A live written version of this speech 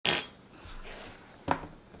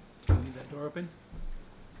door open?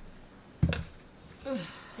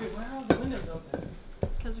 Wait, why are the windows open?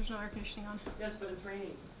 Because there's no air conditioning on. Yes, but it's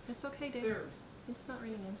raining. It's okay, Dave. There. It's not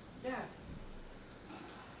raining in. Yeah.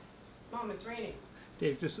 Mom, it's raining.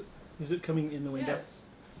 Dave, just is it coming in the window? Yes.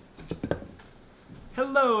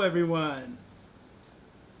 Hello, everyone.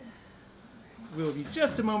 We'll be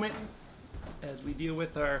just a moment as we deal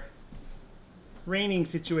with our raining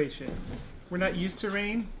situation. We're not used to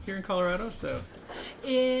rain here in Colorado, so.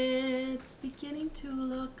 It's beginning to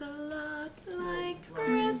look a lot like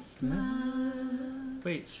Christmas.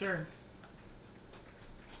 Wait, Sure.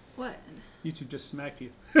 What? YouTube just smacked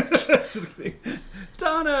you. Just kidding.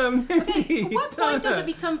 Donna, Mindy, Okay, at what point does Donna. it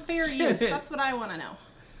become fair use? That's what I want to know.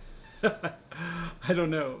 I don't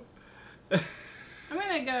know. I'm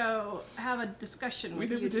going to go have a discussion We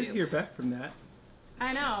with never YouTube. did hear back from that.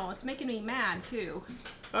 I know. It's making me mad, too.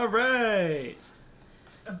 All right.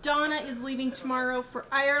 Donna is leaving tomorrow for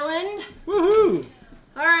Ireland. Woohoo!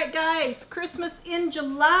 All right, guys. Christmas in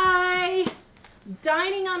July.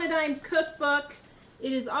 Dining on a Dime cookbook.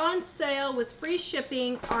 It is on sale with free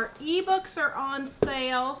shipping. Our ebooks are on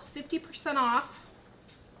sale, 50% off.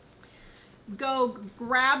 Go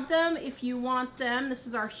grab them if you want them. This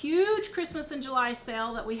is our huge Christmas in July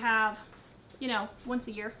sale that we have, you know, once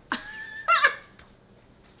a year.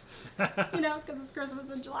 You know, because it's Christmas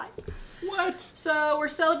in July. What? So we're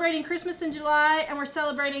celebrating Christmas in July, and we're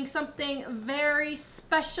celebrating something very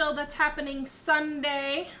special that's happening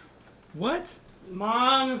Sunday. What?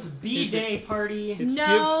 Mom's B-Day party. It's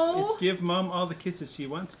No. It's give mom all the kisses she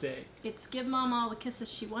wants day. It's give mom all the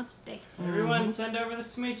kisses she wants day. Everyone send over the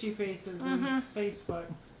smoochy faces on Facebook.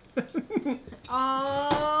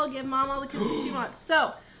 I'll give mom all the kisses she wants.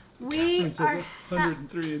 So we Catherine says are.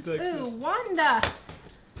 103 in Texas. Ooh, Wanda.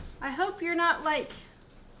 I hope you're not like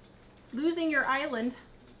losing your island.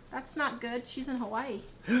 That's not good. She's in Hawaii.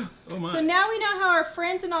 Oh my. So now we know how our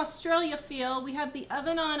friends in Australia feel. We have the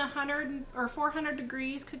oven on 100 or 400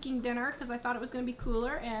 degrees cooking dinner because I thought it was going to be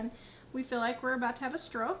cooler, and we feel like we're about to have a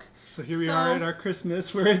stroke. So here we are at our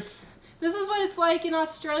Christmas where it's... This is what it's like in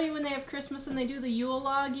Australia when they have Christmas and they do the Yule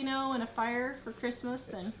log, you know, and a fire for Christmas.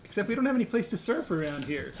 And Except we don't have any place to surf around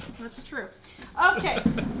here. that's true. Okay,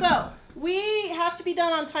 so we have to be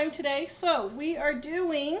done on time today. So we are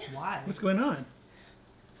doing... Why? What's going on?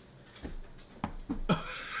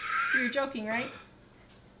 You're joking, right?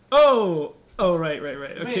 Oh! Oh, right.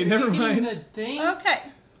 Okay, Wait, never are you getting mind. the thing? Okay,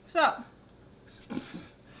 so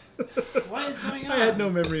What is going on? I had no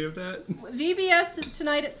memory of that. VBS is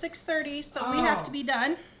tonight at 6:30, so we have to be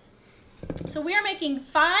done. So we are making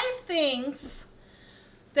 5 things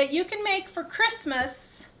that you can make for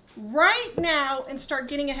Christmas right now and start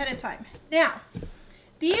getting ahead of time. Now,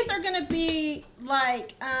 these are going to be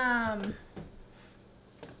like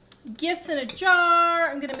gifts in a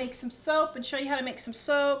jar. I'm going to make some soap and show you how to make some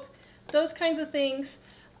soap. Those kinds of things.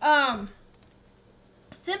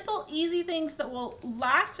 Simple, easy things that will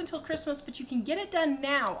last until Christmas, but you can get it done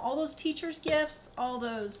now. All those teacher's gifts, all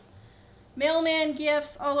those mailman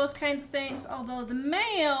gifts, all those kinds of things. Although the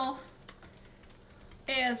mail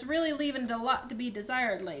is really leaving a lot to be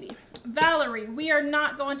desired, lady. Valerie, we are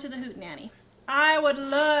not going to the Hootenanny. I would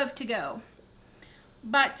love to go,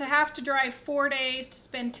 but to have to drive 4 days to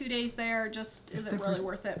spend 2 days there just isn't really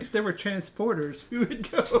worth it. If there were transporters, we would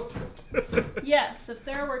go. Yes, if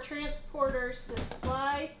there were transporters, this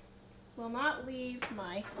fly will not leave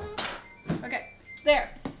my... Okay,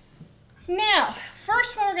 there. Now,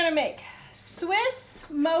 first one we're going to make. Swiss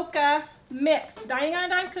Mocha Mix. Dining on a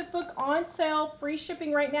Dime cookbook on sale. Free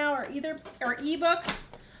shipping right now. Our ebooks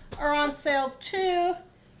are on sale too.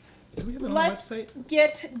 Do we have it on Let's the website?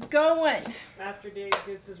 get going. After Dave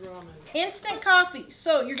gets his ramen. Instant coffee.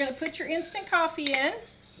 So you're going to put your instant coffee in.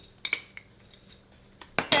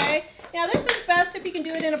 Okay. Now this is best if you can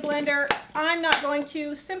do it in a blender. I'm not going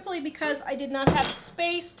to, simply because I did not have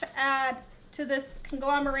space to add to this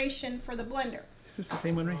conglomeration for the blender. Is this the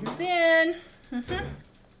same one right here? Then,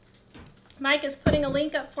 Mike is putting a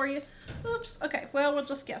link up for you. Oops. Okay. Well, we'll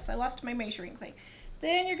just guess. I lost my measuring thing.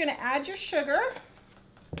 Then you're going to add your sugar.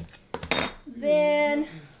 Then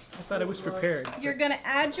I thought I was prepared. you're going to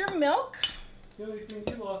add your milk. The only thing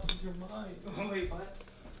you lost was your mind. Oh, wait, what?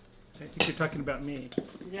 I think you're talking about me.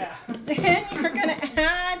 Yeah. Then you're going to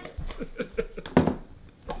add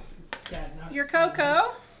Dad, not your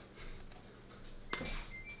cocoa.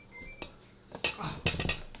 Oh,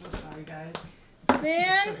 I'm sorry, guys.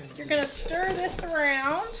 Then you're going to stir this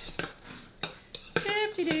around.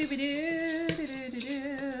 Doop-de-doo-be-doo,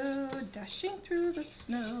 doo-doo-doo-doo. Dashing through the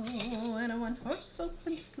snow in a one-horse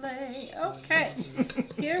open sleigh. Okay,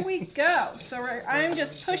 here we go. So I'm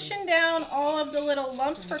just pushing down all of the little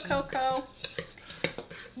lumps for cocoa.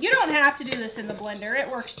 You don't have to do this in the blender.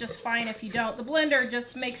 It works just fine if you don't. The blender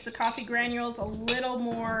just makes the coffee granules a little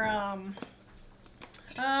more,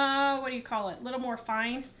 what do you call it? A little more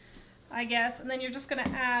fine, I guess. And then you're just going to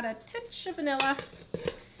add a titch of vanilla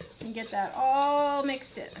and get that all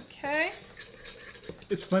mixed in, okay?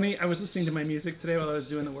 It's funny, I was listening to my music today while I was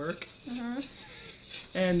doing the work.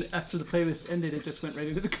 And after the playlist ended, it just went right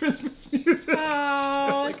into the Christmas music.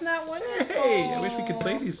 Oh, like, isn't that wonderful? Hey, I wish we could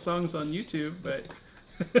play these songs on YouTube, but...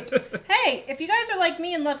 Hey, if you guys are like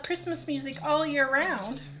me and love Christmas music all year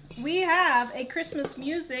round, we have a Christmas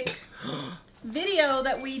music video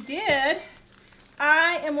that we did.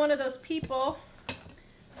 I am one of those people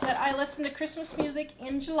that I listen to Christmas music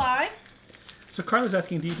in July. So Carla's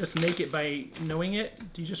asking, do you just make it by knowing it?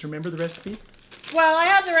 Do you just remember the recipe? Well, I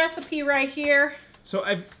have the recipe right here. So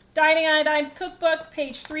I've... Dining on a Dime cookbook,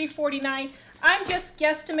 page 349. I'm just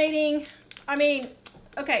guesstimating. I mean,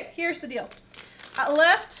 okay, here's the deal. I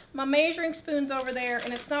left my measuring spoons over there,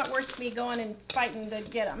 and it's not worth me going and fighting to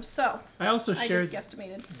get them. So I also shared just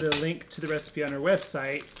guesstimated the link to the recipe on our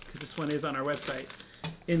website, because this one is on our website,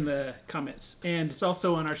 in the comments. And it's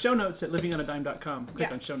also on our show notes at livingonadime.com.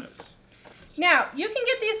 Click on show notes. Now, you can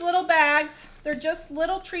get these little bags. They're just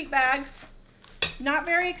little treat bags. Not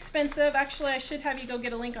very expensive. Actually, I should have you go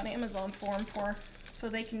get a link on Amazon for them so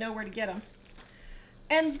they can know where to get them.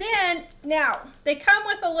 And then, now, they come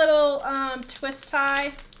with a little twist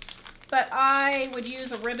tie, but I would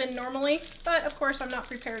use a ribbon normally. But, of course, I'm not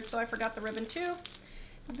prepared, so I forgot the ribbon, too.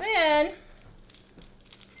 Then,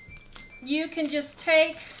 you can just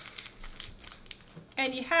take,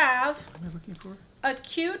 and you have What am I looking for? a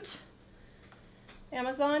cute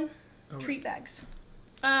Amazon treat bags.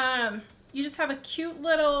 You just have a cute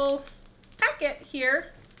little packet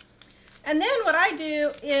here. And then what I do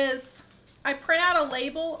is I print out a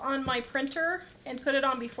label on my printer and put it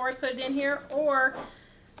on before I put it in here, or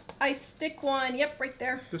I stick one, yep, right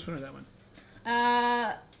there. This one or that one?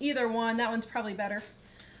 Either one. That one's probably better.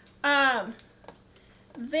 Then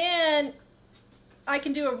I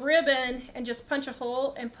can do a ribbon and just punch a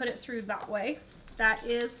hole and put it through that way. That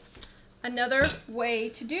is another way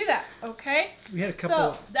to do that, okay? We had a couple...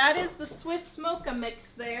 So that is the Swiss Mocha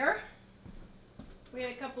mix there. We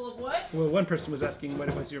had a couple of what? Well, one person was asking what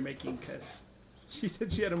it was you're making, because she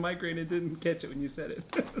said she had a migraine and didn't catch it when you said it.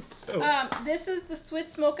 So. This is the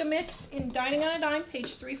Swiss Mocha mix in Dining on a Dime,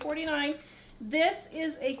 page 349. This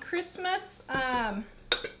is a Christmas,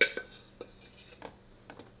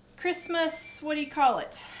 what do you call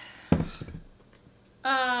it?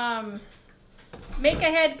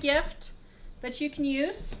 Make-ahead gift that you can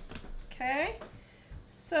use, okay?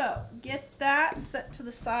 So, get that set to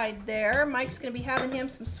the side there. Mike's going to be having him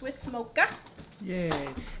some Swiss Mocha. Yay.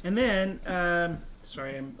 And then,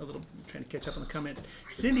 sorry, I'm trying to catch up on the comments.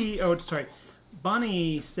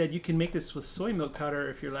 Bonnie said you can make this with soy milk powder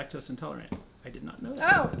if you're lactose intolerant. I did not know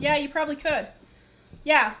that. Oh, yeah, you probably could.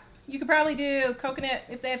 Yeah, you could probably do coconut,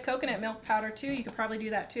 if they have coconut milk powder too, you could probably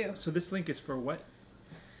do that too. So this link is for what?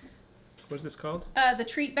 What is this called? The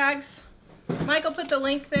treat bags. Michael put the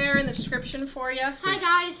link there in the description for you. Hi,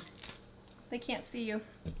 guys. They can't see you.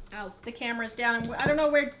 Oh. The camera's down. And I don't know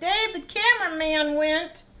where Dave, the cameraman,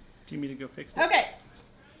 went. Do you mean to go fix that? Okay.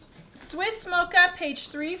 Swiss Mocha, page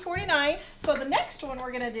 349. So the next one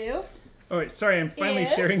we're going to do. All right, sorry, I'm finally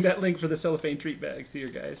sharing that link for the cellophane treat bags to you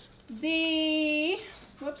guys.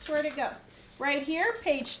 Whoops, where'd it go? Right here,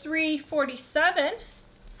 page 347.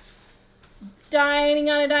 Dining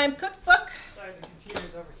on a Dime cookbook. Sorry, the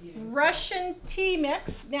computer's overheating. Russian tea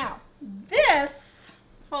mix. Now, this,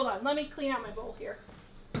 hold on, let me clean out my bowl here.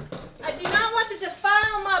 I do not want to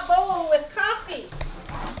defile my bowl with coffee.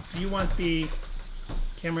 Do you want the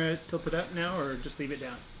camera tilted up now or just leave it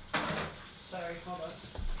down? Sorry, hold on.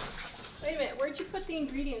 Wait a minute, where'd you put the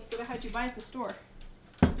ingredients that I had you buy at the store?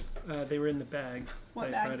 They were in the bag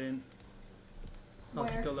What that I bag? brought in. I'll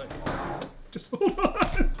Where? take a look. Just hold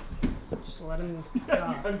on. Just let him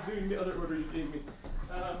I'm doing the other order you gave me.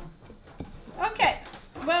 Okay,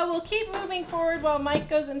 well, we'll keep moving forward while Mike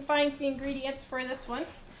goes and finds the ingredients for this one.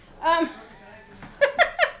 I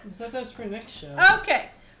thought that was for next show.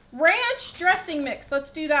 Okay, ranch dressing mix.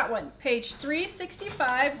 Let's do that one. Page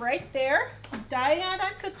 365, right there. Dining on a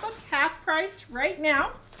Dime cookbook, half price right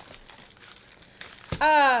now.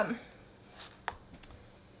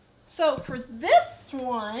 So for this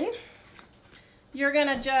one, you're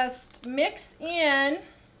gonna just mix in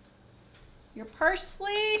your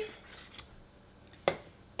parsley,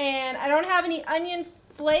 and I don't have any onion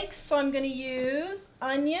flakes, so I'm going to use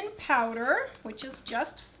onion powder, which is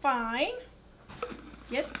just fine.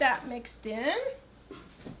 Get that mixed in.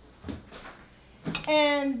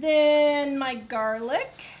 And then my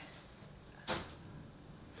garlic.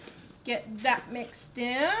 Get that mixed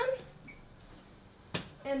in.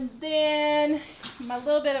 And then my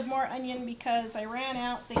little bit of more onion because I ran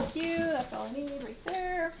out. Thank you. That's all I need right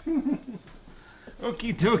there.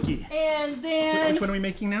 Okie dokie. And then which one are we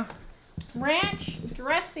making now? ranch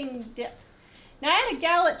dressing dip. Now I had a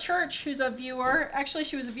gal at church who's a viewer. Actually,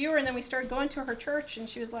 she was a viewer, and then we started going to her church, and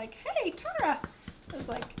she was like, "Hey, Tara." I was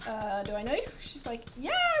like, "Do I know you?" She's like,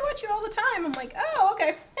 "Yeah, I watch you all the time." I'm like, "Oh,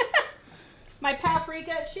 okay." My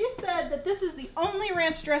paprika. She said that this is the only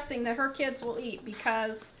ranch dressing that her kids will eat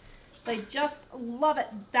because they just love it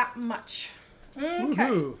that much.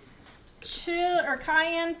 Okay. Chill or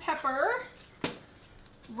cayenne pepper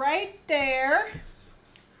right there.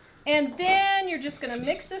 And then you're just going to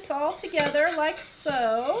mix this all together like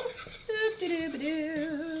so.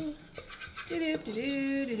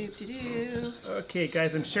 Okay,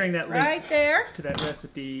 guys, I'm sharing that link right there to that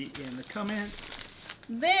recipe in the comments.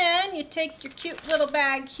 Then you take your cute little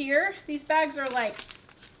bag here. These bags are like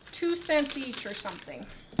 2 cents each or something.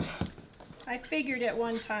 I figured it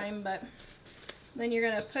one time, but then you're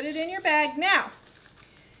going to put it in your bag. Now,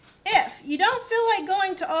 if you don't feel like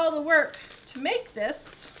going to all the work to make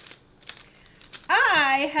this,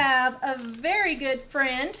 I have a very good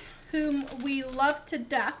friend whom we love to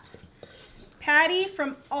death, Patty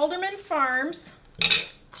from Alderman Farms.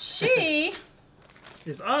 She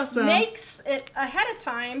is awesome. Makes it ahead of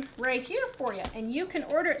time right here for you, and you can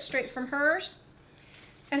order it straight from hers.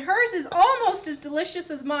 And hers is almost as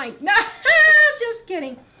delicious as mine. No, I'm just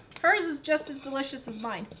kidding. Hers is just as delicious as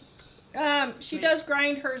mine. She does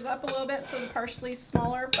grind hers up a little bit so the parsley's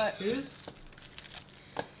smaller, but Who's?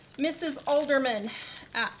 Mrs. Alderman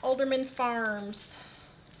at Alderman Farms.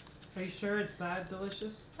 Are you sure it's that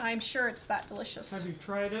delicious? I'm sure it's that delicious. Have you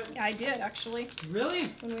tried it? I did, actually. Really?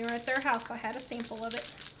 When we were at their house, I had a sample of it.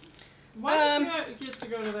 Why did you get to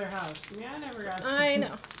go to their house? I never got to. I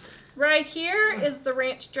know. Right here is the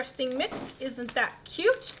ranch dressing mix. Isn't that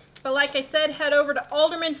cute? But like I said, head over to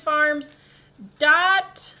Alderman Farms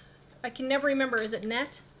I can never remember. Is it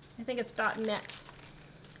net? I think it's .net.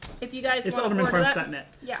 If you guys want to order that. It's aldermanfarms.net.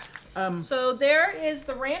 Yeah. So there is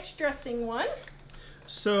the ranch dressing one.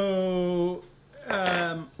 So,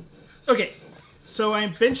 okay. So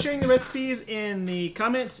I've been sharing the recipes in the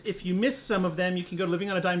comments. If you missed some of them, you can go to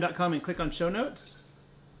livingonadime.com and click on show notes.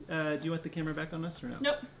 Do you want the camera back on us or no?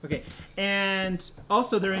 Nope. Okay. And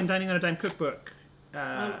also they're in Dining on a Dime cookbook.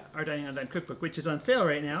 Our Dining on a Dime cookbook, which is on sale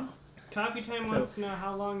right now. Coffee Time wants to know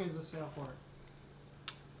how long is the sale for?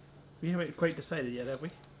 We haven't quite decided yet, have we?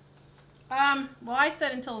 Well, I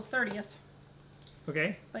said until the 30th.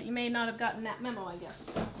 Okay. But you may not have gotten that memo, I guess.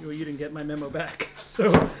 Well, you didn't get my memo back. So,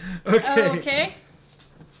 okay. Okay.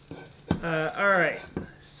 All right.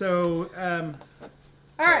 So,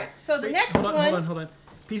 all right. So the next one. Hold on.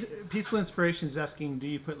 Peaceful Inspiration is asking, do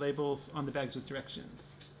you put labels on the bags with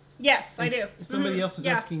directions? Yes, I do. Somebody else was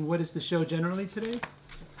asking, what is the show generally today?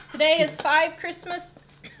 Today is 5 Christmas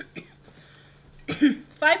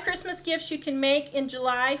gifts you can make in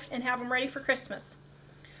July and have them ready for Christmas.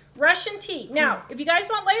 Russian tea. Now, if you guys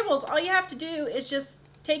want labels, all you have to do is just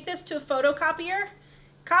take this to a photocopier,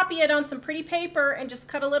 copy it on some pretty paper, and just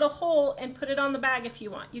cut a little hole and put it on the bag if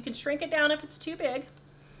you want. You can shrink it down if it's too big.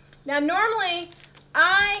 Now, normally,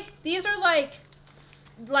 these are like,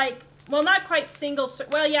 well, not quite single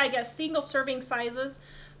serving sizes,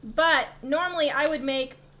 but normally I would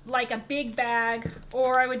make like a big bag,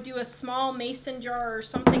 or I would do a small mason jar or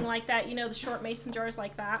something like that, you know, the short mason jars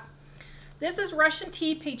like that. This is Russian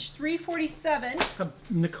tea, page 347.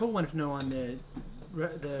 Nicole wanted to know on the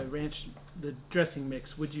ranch, the dressing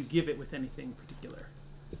mix, would you give it with anything particular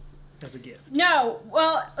as a gift? No.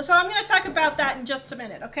 Well, so I'm going to talk about that in just a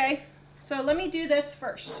minute, okay? So let me do this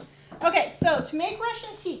first. Okay, so to make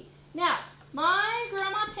Russian tea. Now, my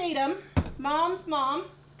grandma Tatum, Mom's mom,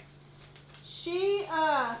 she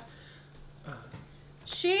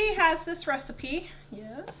has this recipe.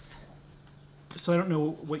 Yes. So I don't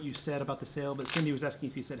know what you said about the sale, but Cindy was asking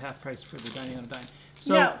if you said half price for the Dining on a Dime.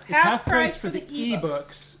 So no, it's half price for the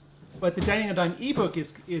ebooks, but the Dining on a Dime ebook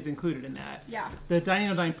is included in that. Yeah. The Dining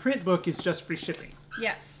on a Dime print book is just free shipping.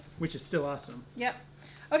 Yes. Which is still awesome. Yep.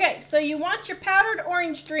 Okay, so you want your powdered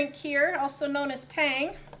orange drink here, also known as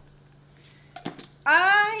Tang.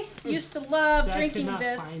 I used to love drinking this. I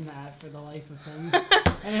could not find that for the life of him.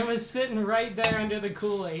 And it was sitting right there under the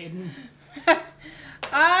Kool-Aid.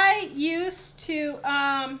 I used to,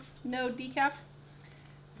 no decaf?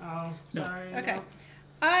 Oh, sorry. Okay.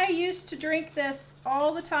 I used to drink this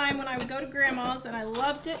all the time when I would go to Grandma's, and I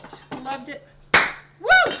loved it. Loved it. Woo!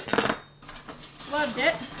 Loved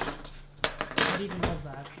it. What even was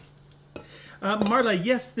that? Marla,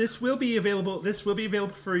 yes, this will be available. This will be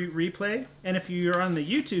available for replay, and if you're on the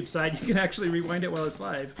YouTube side, you can actually rewind it while it's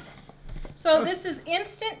live. So this is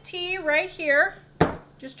instant tea right here.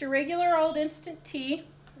 Just your regular old instant tea.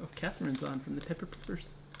 Oh, Catherine's on from the Pepper Peppers.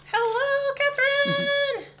 Hello,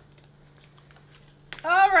 Catherine!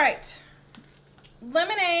 All right.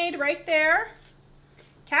 Lemonade right there.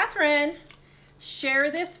 Catherine, share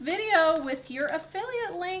this video with your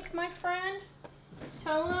affiliate link, my friend.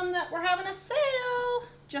 Tell them that we're having a sale.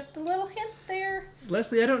 Just a little hint there.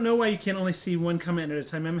 Leslie, I don't know why you can only see one comment at a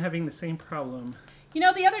time. I'm having the same problem. You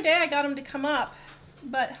know, the other day I got them to come up,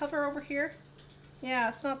 but hover over here. Yeah,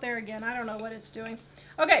 it's not there again. I don't know what it's doing.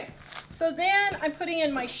 Okay, so then I'm putting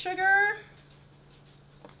in my sugar.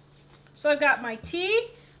 So I've got my tea,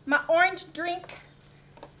 my orange drink,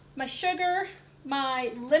 my sugar,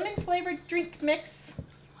 my lemon flavored drink mix,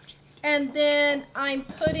 and then I'm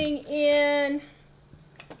putting in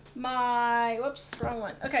my, whoops, wrong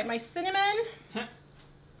one. Okay, my cinnamon.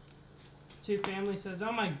 Two Family says,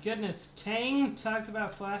 oh my goodness, Tang talked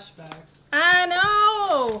about flashbacks. I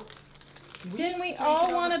know! Didn't we drink all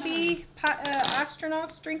it want to the be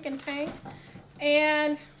astronauts drinking Tang?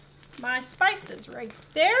 And my spices right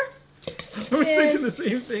there. I was thinking the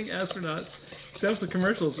same thing, astronauts. That was the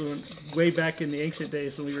commercials way back in the ancient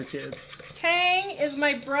days when we were kids. Tang is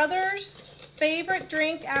my brother's favorite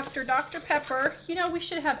drink after Dr. Pepper. You know, we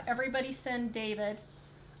should have everybody send David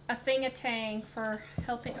a thing of Tang for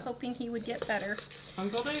hoping he would get better.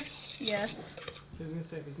 Uncle Dave? Yes. I was gonna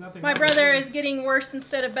say, there's nothing My wrong with brother that. is getting worse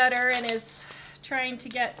instead of better and is trying to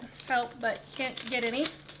get help but can't get any.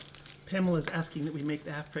 Pamela's asking that we make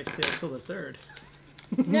the half price sale till the 3rd.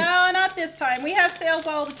 No, not this time. We have sales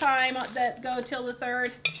all the time that go till the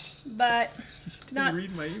 3rd, but not.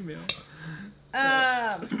 Read my email.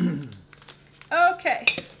 Okay.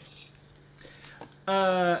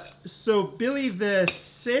 So Billy, the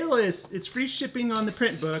sale it's free shipping on the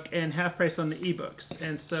print book and half price on the ebooks.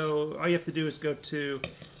 And so all you have to do is go to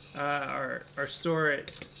our store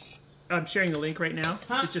at. I'm sharing the link right now.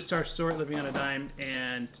 It's just our store at Living on a Dime,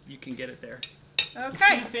 and you can get it there.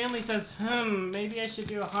 Okay. Two Family says, maybe I should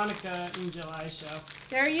do a Hanukkah in July show.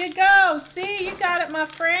 There you go. See, you got it, my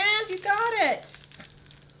friend. You got it.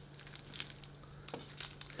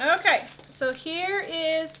 Okay, so here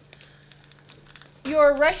is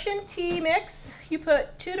your Russian tea mix. You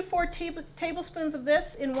put 2 to 4 tablespoons of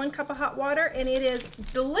this in 1 cup of hot water, and it is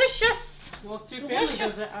delicious. Well, Two Family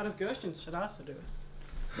does it out of Goshen should also do it.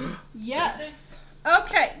 Yes.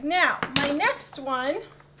 Okay, now my next one.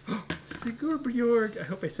 Sigurbjorg, I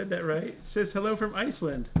hope I said that right, says hello from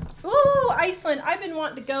Iceland. Ooh, Iceland. I've been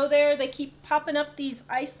wanting to go there. They keep popping up these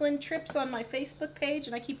Iceland trips on my Facebook page,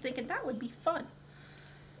 and I keep thinking that would be fun.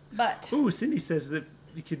 But. Ooh, Cindy says that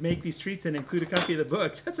you could make these treats and include a copy of the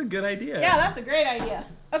book. That's a good idea. Yeah, that's a great idea.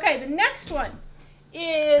 Okay, the next one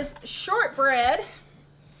is shortbread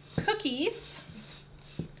cookies.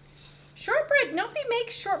 Shortbread, nobody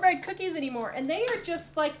makes shortbread cookies anymore, and they are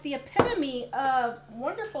just like the epitome of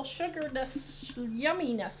wonderful sugarness,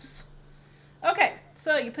 yumminess. Okay,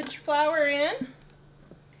 so you put your flour in,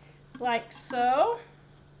 like so.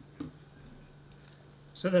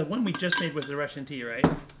 So the one we just made was the Russian tea, right?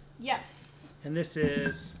 Yes. And this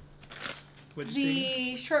is, what did you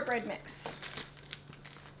say? The shortbread mix.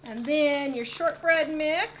 And then your shortbread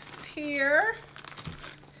mix here.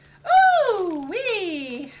 Ooh,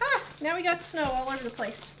 wee! Ha! Now we got snow all over the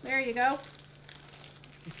place. There you go.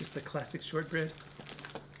 Is this the classic shortbread?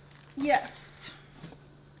 Yes.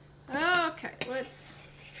 Okay, let's...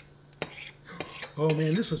 Oh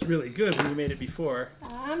man, this was really good when you made it before.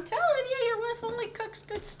 I'm telling you, your wife only cooks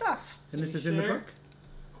good stuff. And this is in the book?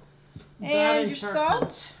 And your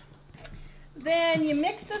salt. Then you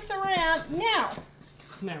mix this around. Now,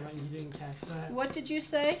 Never mind, you didn't catch that. what did you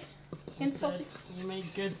say? Insulting. You made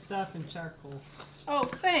good stuff in charcoal. Oh,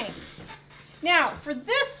 thanks. Now, for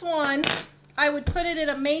this one, I would put it in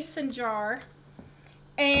a mason jar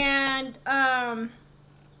and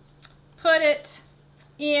put it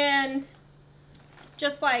in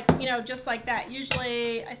just like, just like that.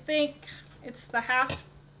 Usually, I think it's the half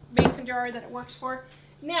mason jar that it works for.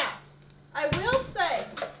 Now, I will say,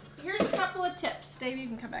 here's a couple of tips. Dave, you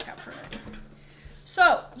can come back up for a minute.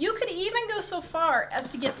 So, you could even go so far as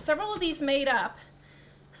to get several of these made up,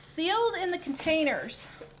 sealed in the containers,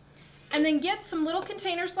 and then get some little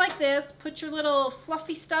containers like this, put your little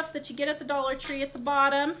fluffy stuff that you get at the Dollar Tree at the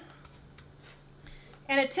bottom,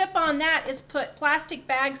 And a tip on that is put plastic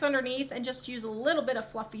bags underneath and just use a little bit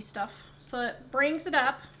of fluffy stuff. So it brings it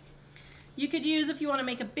up. You could use, if you want to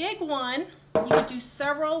make a big one, you could do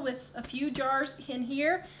several with a few jars in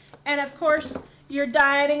here. And of course, your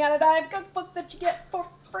Dieting on a Dime cookbook that you get for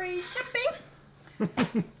free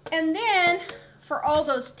shipping. And then for all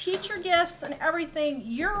those teacher gifts and everything,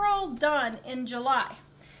 you're all done in July.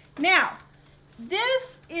 Now,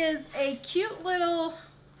 this is a cute little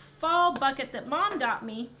fall bucket that Mom got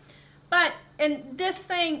me, and this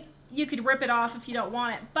thing, you could rip it off if you don't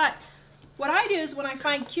want it, but what I do is when I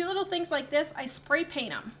find cute little things like this, I spray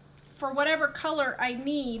paint them for whatever color I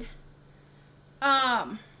need.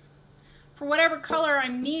 For whatever color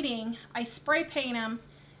I'm needing, I spray paint them,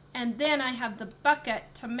 and then I have the bucket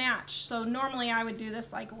to match. So normally I would do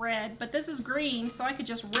this like red, but this is green, so I could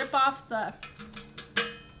just rip off the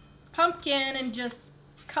pumpkin and just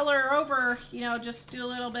color over, you know, just do a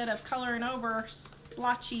little bit of coloring over,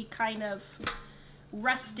 splotchy kind of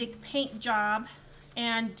rustic paint job,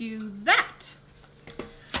 and do that.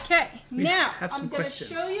 Okay, now I'm going to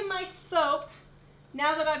show you my soap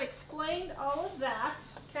now that I've explained all of that,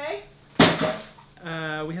 okay?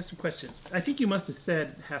 We have some questions. I think you must have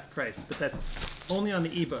said half price, but that's only on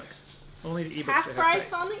the ebooks. Only the ebooks are half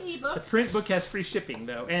price on the ebooks. The print book has free shipping,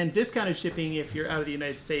 though, and discounted shipping if you're out of the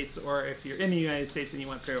United States or if you're in the United States and you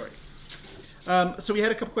want priority. So we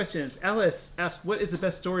had a couple questions. Alice asked, what is the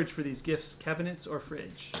best storage for these gifts, cabinets or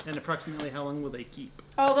fridge? And approximately how long will they keep?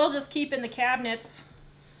 Oh, they'll just keep in the cabinets.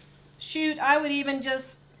 Shoot, I would even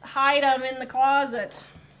just hide them in the closet,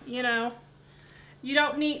 you know. You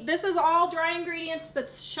don't need, this is all dry ingredients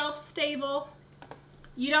that's shelf stable.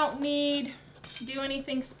 You don't need to do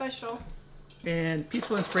anything special. And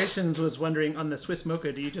Peaceful Inspirations was wondering, on the Swiss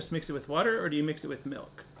Mocha, do you just mix it with water or do you mix it with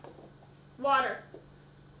milk? Water.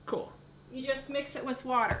 Cool. You just mix it with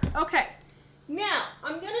water. Okay, now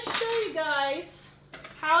I'm going to show you guys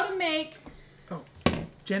how to make... Oh,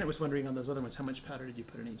 Janet was wondering on those other ones, how much powder did you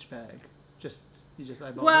put in each bag? You just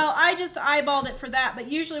eyeballed it? Well, I just eyeballed it for that, but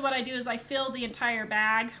usually what I do is I fill the entire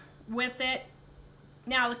bag with it.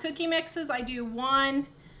 Now the cookie mixes, I do one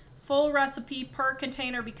full recipe per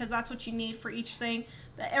container because that's what you need for each thing.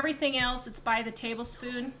 But everything else, it's by the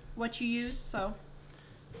tablespoon what you use. So.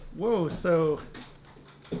 Whoa! So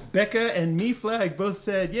Becca and Me Flag both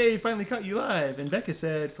said, "Yay! Finally caught you live." And Becca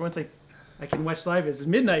said, "For once I can watch live. It's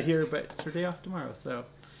midnight here, but it's her day off tomorrow. So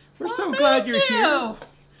we're so glad you're here."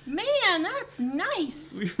 Man, that's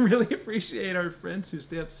nice. We really appreciate our friends who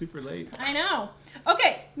stay up super late. I know.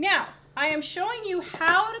 Okay, now I am showing you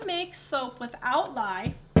how to make soap without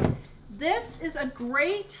lye. This is a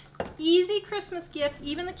great, easy Christmas gift.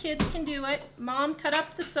 Even the kids can do it. Mom cut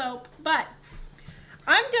up the soap, but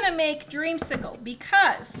I'm going to make dreamsicle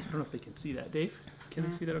because... I don't know if they can see that. Dave, can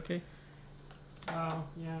they see that okay? Oh,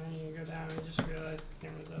 yeah, you go down and just realize the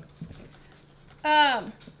camera's up.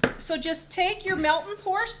 So just take your melt and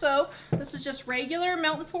pour soap. This is just regular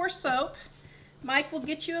melt and pour soap. Mike will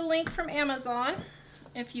get you a link from Amazon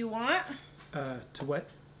if you want. To what?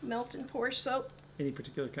 Melt and pour soap. Any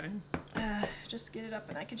particular kind? Just get it up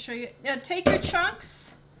and I can show you. Now take your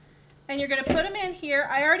chunks and you're going to put them in here.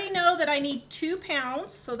 I already know that I need 2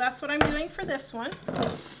 pounds, so that's what I'm doing for this one.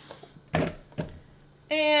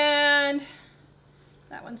 And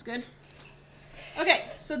that one's good.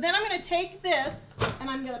 Okay, so then I'm going to take this and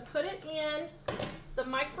I'm going to put it in the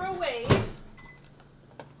microwave.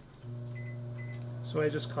 So I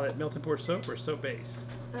just call it melt and pour soap or soap base?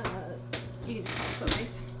 You can just call it soap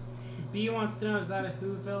base. B wants to know, is that a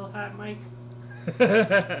Whoville hat, Mike?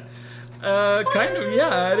 Kind of,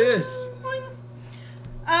 yeah, it is.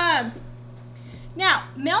 Now,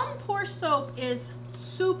 melt and pour soap is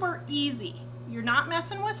super easy. You're not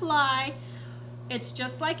messing with lye. It's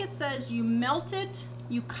just like it says, you melt it,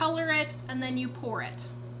 you color it, and then you pour it.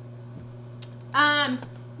 Now,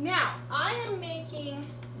 I am making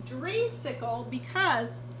dreamsicle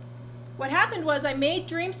because what happened was I made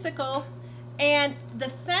dreamsicle and the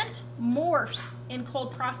scent morphs in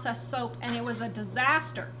cold processed soap and it was a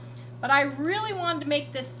disaster. But I really wanted to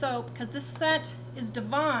make this soap because this scent is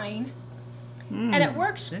divine and it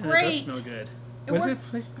works great. That does smell good. What is it?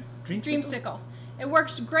 Dreamsicle. It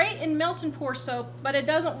works great in melt and pour soap, but it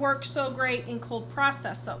doesn't work so great in cold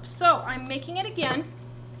processed soap. So I'm making it again.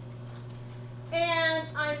 And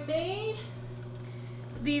I made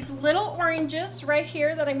these little oranges right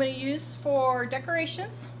here that I'm going to use for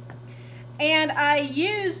decorations. And I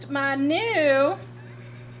used my new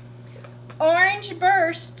Orange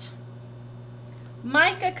Burst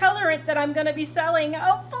mica colorant that I'm going to be selling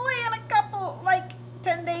hopefully in a couple, like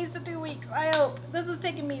 10 days to 2 weeks, I hope. This is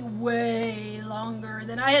taking me way longer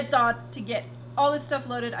than I had thought to get all this stuff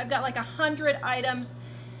loaded. I've got like 100 items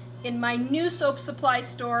in my new soap supply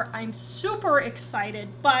store. I'm super excited,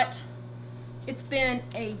 but it's been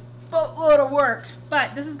a boatload of work.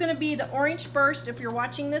 But this is going to be the Orange Burst. If you're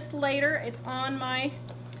watching this later, it's on my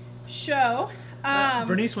show.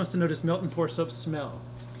 Bernice wants to know, does melt and pour soap smell?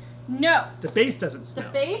 No. The base doesn't smell.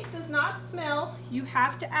 The base does not smell. You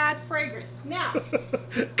have to add fragrance. Now.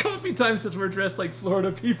 Coffee Time says we're dressed like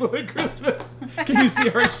Florida people at Christmas. Can you see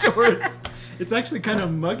our shorts? It's actually kind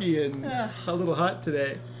of muggy and a little hot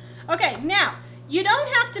today. Okay, now, you don't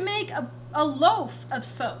have to make a loaf of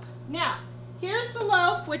soap. Now, here's the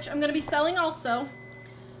loaf, which I'm going to be selling also.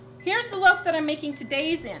 Here's the loaf that I'm making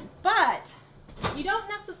today's in. But you don't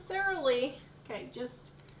necessarily, okay,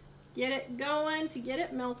 just get it going to get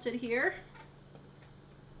it melted here.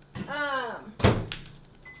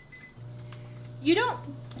 You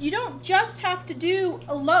don't just have to do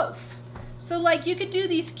a loaf. So like you could do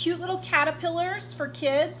these cute little caterpillars for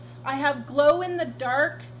kids. I have glow in the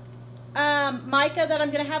dark mica that I'm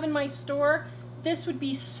gonna have in my store. This would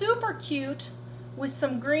be super cute with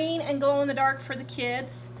some green and glow in the dark for the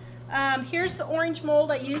kids. Here's the orange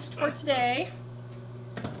mold I used for today.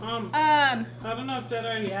 I don't know if Dad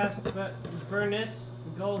already asked, but Bernice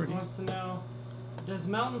Gold wants to know, does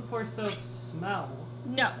melt and pour soap smell?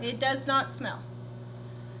 No, it does not smell.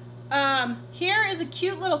 Here is a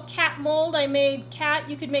cute little cat mold I made. Cat,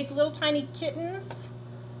 you could make little tiny kittens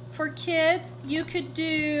for kids. You could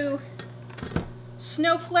do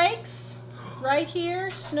snowflakes right here,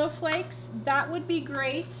 snowflakes. That would be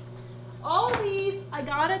great. All these I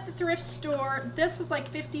got at the thrift store. This was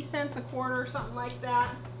like 50 cents a quarter or something like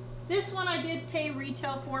that. This one I did pay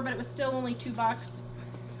retail for, but it was still only $2.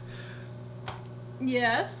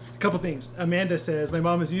 Yes. A couple things. Amanda says, my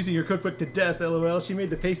mom is using your cookbook to death, LOL. She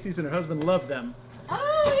made the pasties and her husband loved them.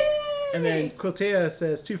 Oh, yay! And then Quiltea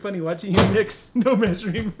says, too funny watching you mix, no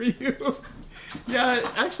measuring for you. Yeah,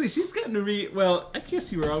 actually, she's gotten to well, I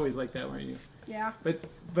guess you were always like that, weren't you? Yeah.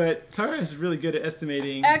 But Tara is really good at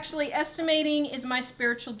estimating. Actually, estimating is my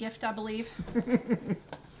spiritual gift, I believe.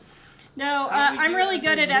 No, I'm really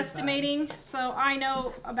good at estimating, so I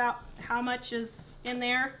know about how much is in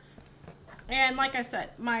there. And like I said,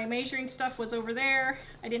 my measuring stuff was over there.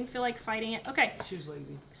 I didn't feel like fighting it. Okay. She was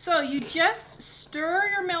lazy. So you just stir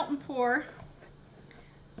your melt and pour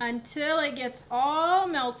until it gets all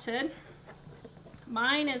melted.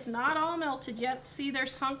 Mine is not all melted yet. See,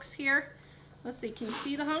 there's hunks here. Let's see, can you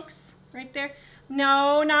see the hunks right there?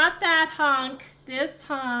 No, not that hunk. This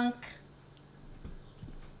hunk.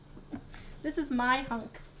 This is my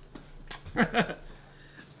hunk.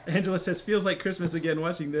 Angela says, feels like Christmas again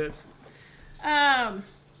watching this.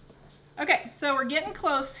 Okay, so we're getting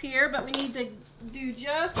close here, but we need to do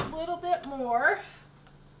just a little bit more.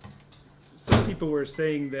 Some people were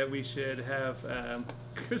saying that we should have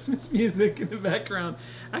Christmas music in the background.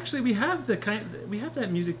 Actually, we have that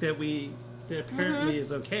music that apparently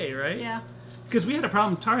is okay, right? Yeah. Because we had a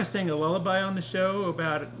problem. Tara sang a lullaby on the show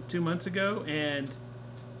about 2 months ago, and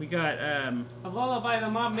we got a lullaby the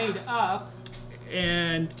mom made up.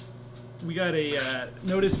 And we got a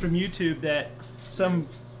notice from YouTube that some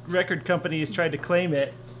record companies tried to claim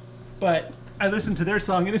it, but I listened to their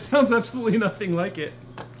song and it sounds absolutely nothing like it.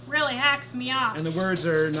 Really hacks me off. And the words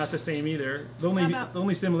are not the same either. The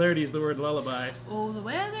only similarity is the word lullaby. Oh, the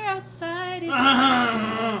weather outside is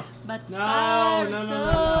but the fire is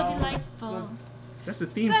so delightful. That's the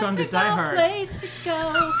theme song to Die Hard. Place to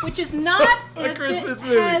go, which is not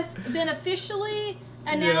has been officially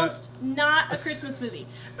announced, not a Christmas movie.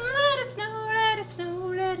 Let it snow, let it snow,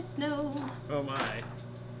 let it snow. Oh my.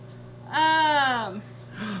 Um.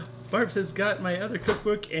 Barb says, got my other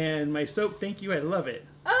cookbook and my soap. Thank you. I love it.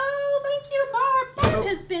 Oh, thank you, Barb. Barb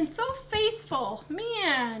has been so faithful.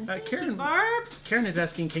 Man. Thank you, Barb. Karen is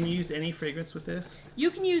asking, can you use any fragrance with this? You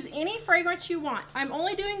can use any fragrance you want. I'm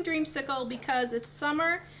only doing Dreamsicle because it's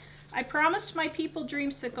summer. I promised my people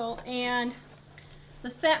Dreamsicle, and the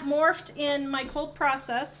scent morphed in my cold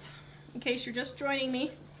process, in case you're just joining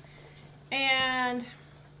me. And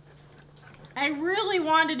I really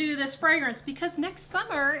want to do this fragrance because next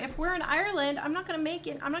summer, if we're in Ireland, I'm not going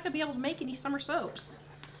to be able to make any summer soaps.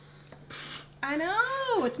 I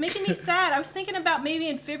know, it's making me sad. I was thinking about maybe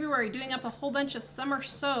in February doing up a whole bunch of summer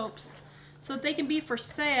soaps so that they can be for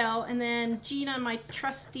sale, and then Gina, my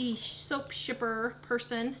trusty soap shipper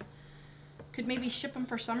person, could maybe ship them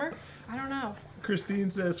for summer. I don't know.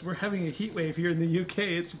 Christine says, we're having a heat wave here in the UK.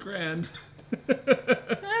 It's grand.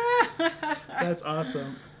 That's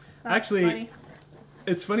awesome. That's actually funny.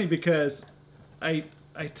 It's funny because I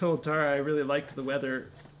told Tara I really liked the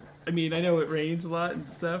weather I mean, I know it rains a lot and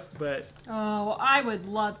stuff, but Oh, well, I would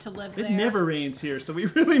love to live there. it never rains here, so we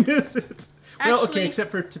really miss it. Well, okay, Actually-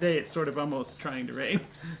 except for today, it's sort of almost trying to rain.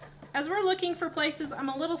 As we're looking for places, I'm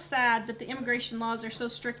a little sad that the immigration laws are so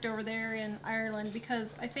strict over there in Ireland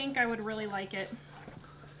because I think I would really like it.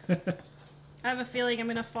 I have a feeling I'm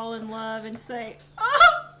going to fall in love and say,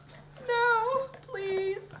 oh, no,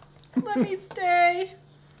 please, let me stay.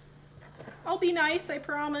 I'll be nice, I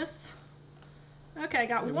promise. Okay, I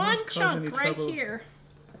got It one won't cause any chunk right trouble. here.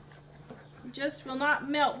 Just will not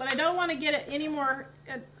melt, but I don't want to get it any more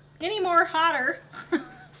hotter.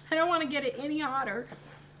 I don't want to get it any hotter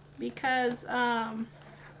because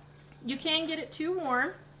you can get it too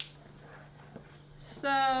warm.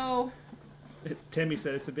 So, Tammy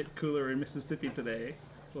said it's a bit cooler in Mississippi today.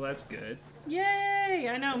 Well, that's good. yay!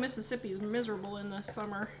 I know Mississippi's miserable in the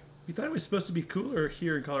summer. We thought it was supposed to be cooler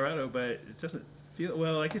here in Colorado, but it doesn't feel...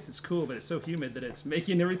 Well, I guess it's cool, but it's so humid that it's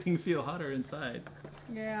making everything feel hotter inside.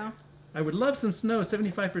 Yeah. I would love some snow,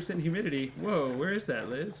 75% humidity. Whoa, where is that,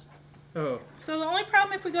 Liz? Oh, So the only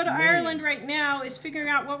problem if we go to Maine. Ireland right now is figuring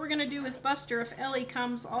out what we're going to do with Buster if Ellie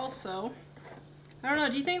comes also. I don't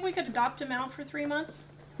know, do you think we could adopt him out for 3 months?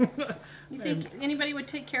 You think anybody would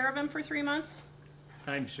take care of him for 3 months?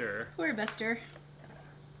 I'm sure. Poor Buster.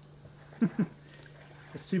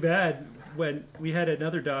 It's too bad when we had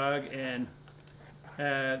another dog and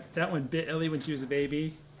that one bit Ellie when she was a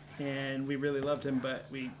baby and we really loved him, but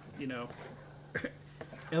we, you know,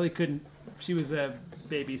 Ellie couldn't, she was a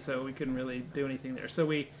baby, so we couldn't really do anything there. So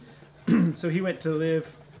we, so he went to live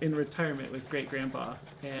in retirement with great grandpa,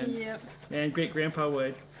 and Yep. and great grandpa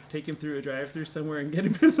would take him through a drive-through somewhere and get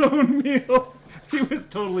him his own meal. He was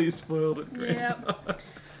totally spoiled with grandpa. Yep.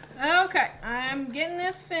 Okay, I'm getting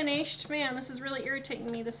this finished. Man, this is really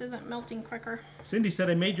irritating me. This isn't melting quicker. Cindy said,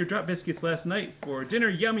 I made your drop biscuits last night for dinner.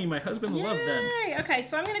 Yummy. My husband loved them. Yay! Okay,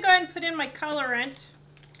 so I'm going to go ahead and put in my colorant.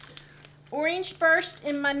 Orange Burst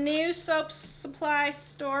in my new soap supply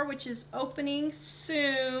store, which is opening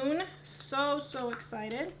soon. So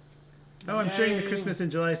excited. Oh, I'm sharing the Yay. Christmas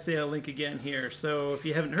in July sale link again here. So if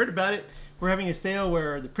you haven't heard about it, we're having a sale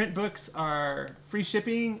where the print books are free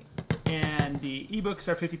shipping and the ebooks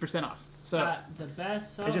are 50% off. So The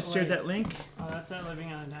best. I just shared that link. Oh, that's at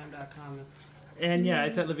livingonadime.com. And yeah,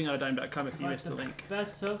 it's at livingonadime.com if you missed the link.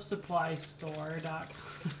 Best soap supply store.com.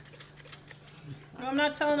 Well, I'm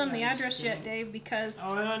not telling them the address yet, Dave, because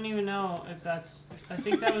Oh, I don't even know if that's. I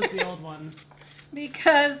think that was the old one.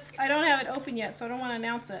 I don't have it open yet, so I don't want to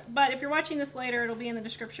announce it. But if you're watching this later, it'll be in the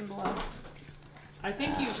description below. I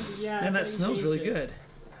think you. Yeah. And I that think smells you really should. good.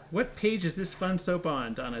 What page is this fun soap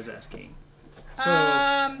on? Donna's asking.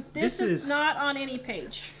 So This this is is not on any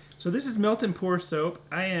page. so this is melt and pour soap.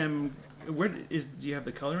 I am. Where is? Do you have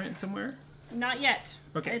the colorant somewhere? Not yet.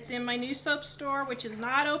 Okay. It's in my new soap store, which is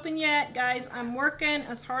not open yet. Guys, I'm working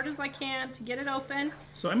as hard as I can to get it open.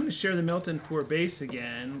 So I'm going to share the melt and pour base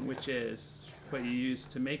again, which is what you use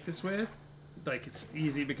to make this with. Like, it's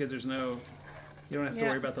easy because there's no, you don't have to Yeah.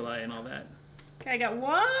 worry about the lye and all that. Okay, I got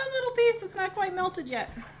one little piece that's not quite melted yet.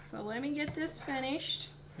 So let me get this finished.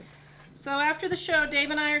 So after the show,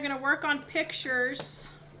 Dave and I are going to work on pictures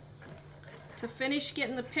to finish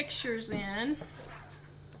getting the pictures in.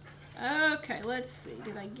 Okay, let's see.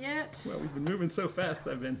 Did I get... Well, we've been moving so fast,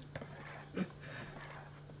 I've been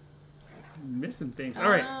missing things. All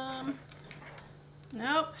right.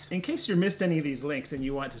 Nope. In case you missed any of these links and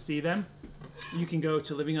you want to see them, you can go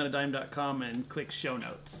to livingonadime.com and click show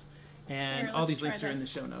notes. And Here, all let's these try links are in the this.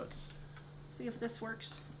 show notes. See if this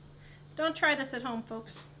works. Don't try this at home,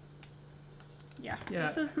 folks. Yeah.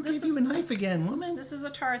 Yeah. Who This gave is you a knife again, woman? This is a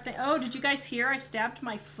tar thing. Oh, did you guys hear I stabbed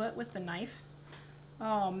my foot with the knife?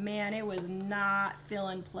 Oh man, it was not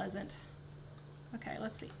feeling pleasant. Okay,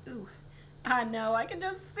 let's see. Ooh. I know, I can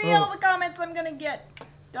just see all the comments I'm gonna get.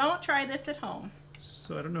 Don't try this at home.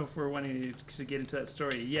 So I don't know if we're wanting to get into that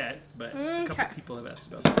story yet, but a couple Okay. people have asked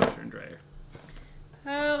about the washer and dryer.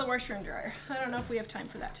 Oh, the washer and dryer. I don't know if we have time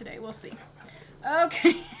for that today. We'll see.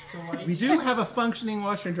 Okay. So what We do have a functioning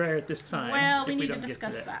washer and dryer at this time. Well, if we need to don't get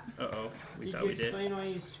discuss that. Uh-oh, we Did thought you we did. explain why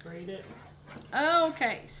you sprayed it?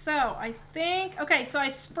 Okay, so I think, okay, so I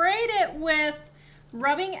sprayed it with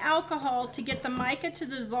rubbing alcohol to get the mica to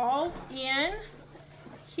dissolve in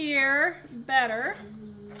here better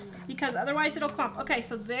because otherwise it'll clump. Okay,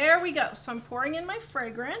 so there we go. So I'm pouring in my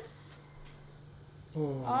fragrance.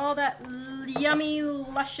 Oh. All that yummy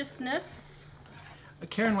lusciousness.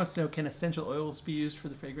 Karen wants to know, can essential oils be used for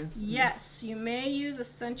the fragrance? Yes, you may use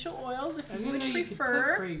essential oils if I you didn't would know you could put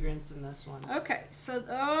prefer. fragrance in this one. Okay, so,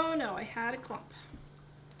 oh no, I had a clump.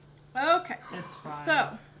 Okay, It's fine.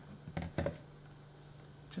 so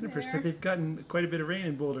Jennifer said they've gotten quite a bit of rain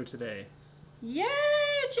in Boulder today. Yay,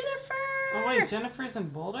 Jennifer! Oh wait, Jennifer's in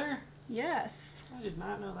Boulder? Yes. I did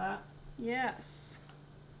not know that. Yes.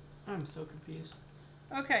 I'm so confused.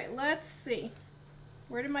 Okay, let's see.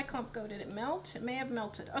 Where did my clump go? Did it melt? It may have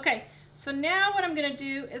melted. Okay, so now what I'm going to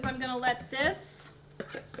do is I'm going to let this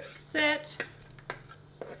sit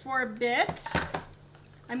for a bit.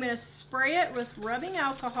 I'm going to spray it with rubbing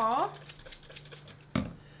alcohol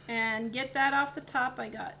and get that off the top. I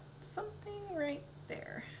got something right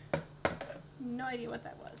there. No idea what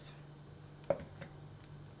that was.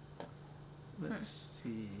 Let's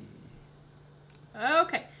see.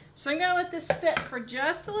 Okay, so I'm going to let this sit for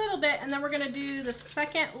just a little bit, and then we're going to do the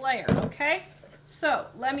second layer, okay? So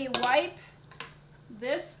let me wipe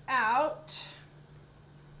this out.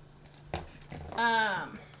 Hold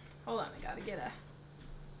on, I got to get a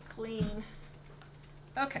clean.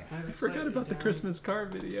 Okay. I forgot about the Christmas car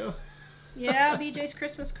video. Yeah, BJ's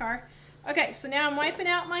Christmas car. Okay, so now I'm wiping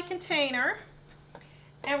out my container,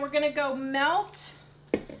 and we're going to go melt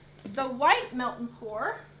the white melt and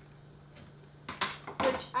pour,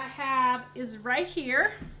 which I have is right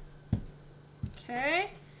here.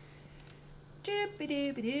 Okay.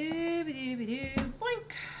 Doop-a-doop-a-doop-a-doop-a-doop.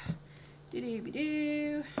 Boink.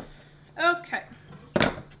 Doo-doo-be-doo. Okay.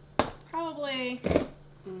 Probably,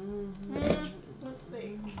 let's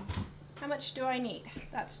see. How much do I need?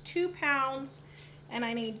 That's 2 pounds, and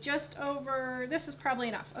I need just over, this is probably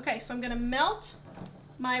enough. Okay, so I'm gonna melt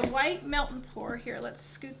my white melt and pour. Here, let's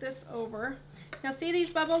scoot this over. Now see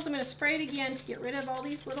these bubbles? I'm gonna spray it again to get rid of all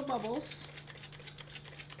these little bubbles.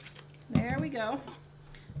 There we go.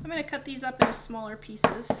 I'm gonna cut these up into smaller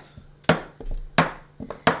pieces.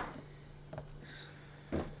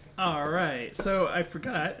 All right, so I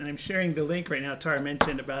forgot, and I'm sharing the link right now. Tara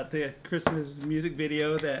mentioned about the Christmas music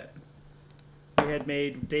video that we had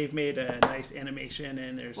made. Dave made a nice animation,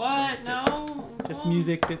 and there's just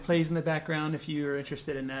music that plays in the background. If you are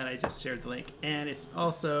interested in that, I just shared the link. And it's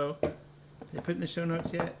also, did I put it in the show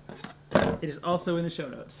notes yet? It is also in the show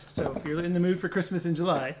notes. So if you're in the mood for Christmas in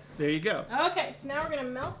July, there you go. Okay, so now we're gonna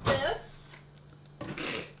melt this.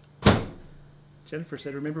 Jennifer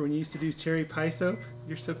said, remember when you used to do cherry pie soap?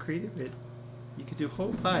 You're so creative. You could do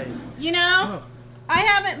whole pies. You know, I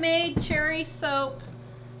haven't made cherry soap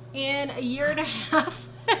in a year and a half.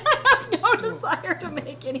 I have no desire to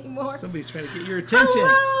make anymore. Somebody's trying to get your attention.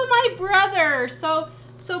 Hello, my brother. So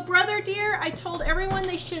brother dear, I told everyone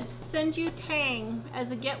they should send you Tang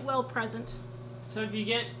as a get well present. So if you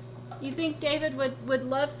get... You think David would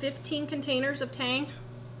love 15 containers of Tang?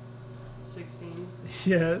 16.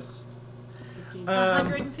 Yes.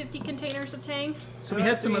 150 containers of Tang? So we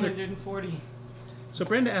had some other... 340. So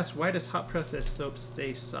Brenda asked, why does hot processed soap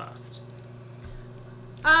stay soft?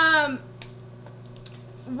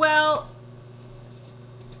 Well,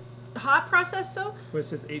 hot processed soap? Well, it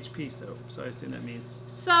says HP soap, so I assume that means...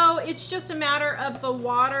 So it's just a matter of the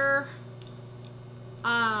water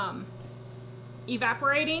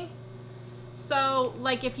evaporating. So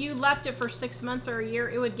like if you left it for 6 months or a year,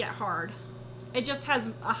 it would get hard. It just has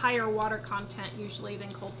a higher water content usually than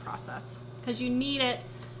cold process because you need it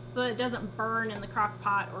so that it doesn't burn in the crock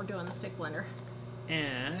pot or doing the stick blender.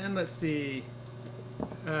 And let's see.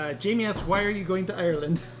 Jamie asked, why are you going to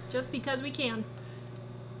Ireland? Just because we can.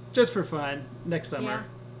 Just for fun. Next summer.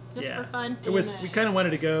 Yeah, just for fun. It was. We kind of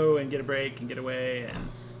wanted to go and get a break and get away. And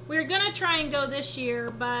we were gonna try and go this year,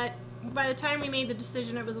 but by the time we made the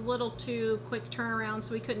decision, it was a little too quick turnaround,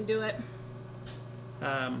 so we couldn't do it.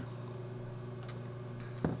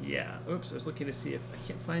 Yeah. Oops. I was looking to see if I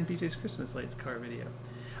can't find BJ's Christmas lights car video.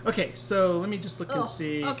 Okay. So let me just look and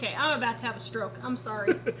see. Okay. I'm about to have a stroke. I'm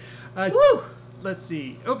sorry. Woo! Let's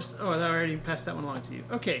see. Oops. Oh, I already passed that one along to you.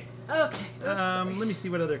 Okay. Okay. Oops, let me see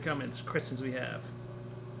what other questions we have.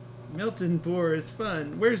 Milton Boar is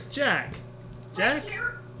fun. Where's Jack? Jack?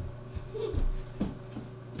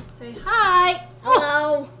 Say hi.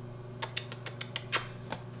 Hello.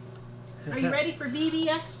 Are you ready for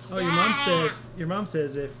BBS? Oh, your mom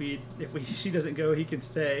says if she doesn't go, he can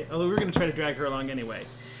stay. Although we're going to try to drag her along anyway.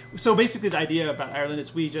 So basically the idea about Ireland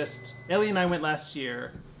is Ellie and I went last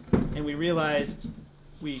year, and we realized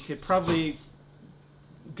we could probably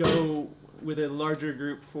go with a larger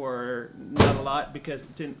group for not a lot because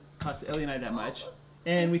it didn't cost Ellie and I that much.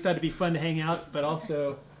 And we thought it'd be fun to hang out, but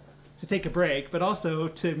also to take a break, but also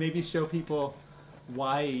to maybe show people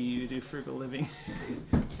why you do frugal living.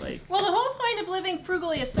 Well, the whole point of living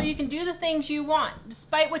frugally is so you can do the things you want,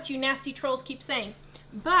 despite what you nasty trolls keep saying.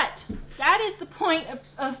 But that is the point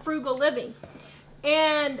of frugal living.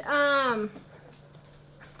 And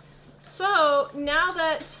so now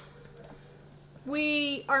that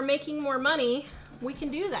we are making more money, we can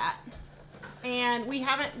do that. And we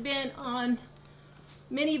haven't been on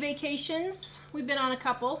many vacations. We've been on a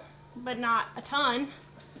couple, but not a ton.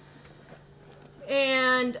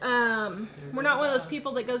 And we're not one of those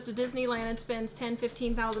people that goes to Disneyland and spends $10,000,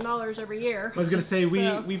 $15,000 every year. I was going to say,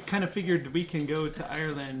 we've kind of figured we can go to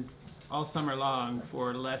Ireland all summer long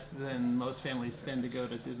for less than most families spend to go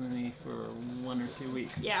to Disney for 1 or 2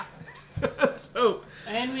 weeks. Yeah.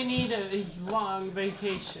 And we need a long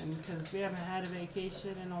vacation because we haven't had a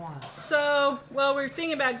vacation in a while. So, well, we're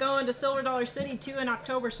thinking about going to Silver Dollar City too in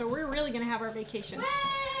October, so we're really going to have our vacations.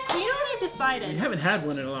 So you know what I've decided? We haven't had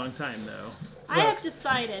one in a long time, though. I have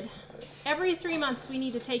decided every 3 months we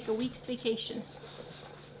need to take a week's vacation.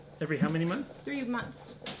 Every how many months? 3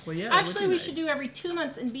 months. Well, yeah. Actually, we should do every 2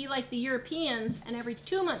 months and be like the Europeans, and every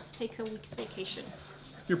 2 months take a week's vacation.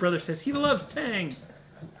 Your brother says he loves Tang.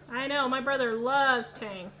 I know, my brother loves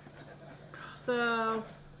Tang. So,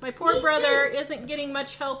 my poor brother isn't getting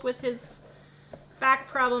much help with his back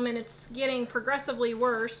problem, and it's getting progressively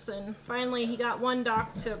worse. And finally, he got one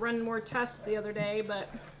doc to run more tests the other day,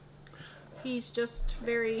 but he's just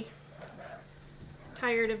very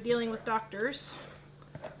tired of dealing with doctors.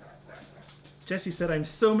 Jesse said, I'm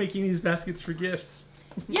so making these baskets for gifts.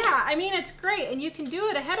 Yeah, I mean, it's great, and you can do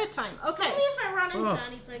it ahead of time. Okay. Tell me if I run into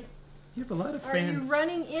anything. You have a lot of Are fans. you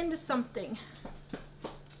running into something?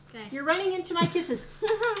 Okay. You're running into my kisses.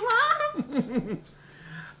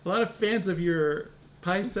 A lot of fans of your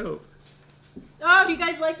pie soap. Oh, do you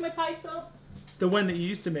guys like my pie soap? The one that you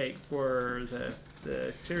used to make for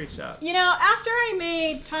the cherry shop. You know, after I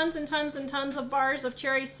made tons and tons and tons of bars of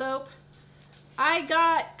cherry soap, I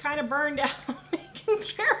got kind of burned out making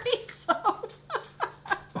cherry soap.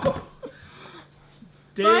 Oh.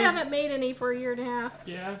 So I haven't made any for a year and a half.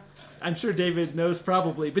 Yeah. I'm sure David knows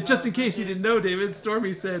probably, but just in case you didn't know, David,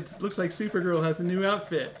 Stormy said, looks like Supergirl has a new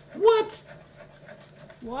outfit. What?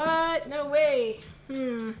 What? No way.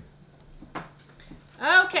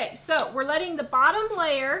 Okay, so we're letting the bottom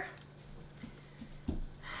layer,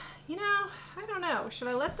 you know, I don't know. Should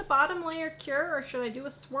I let the bottom layer cure or should I do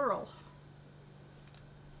a swirl?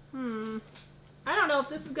 I don't know if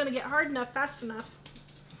this is going to get hard enough fast enough.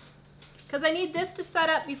 Because I need this to set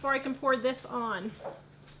up before I can pour this on.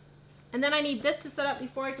 And then I need this to set up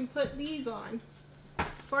before I can put these on.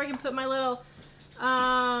 Before I can put my little,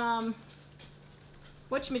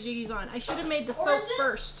 whatchamajiggies on. I should have made the soap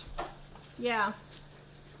first. Yeah.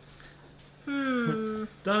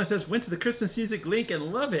 Donna says, went to the Christmas music link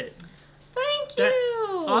and love it. Thank That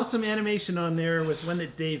you. awesome animation on there was one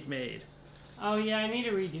that Dave made. Oh yeah, I need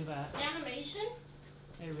to redo that. Animation?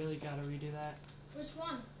 I really gotta redo that. Which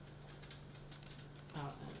one?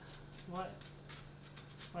 Oh, what?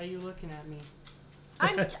 Why are you looking at me?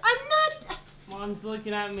 I'm not. Mom's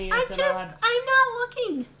looking at me. I'm not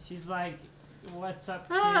looking. She's like, what's up,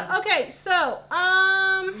 kid? Okay, so,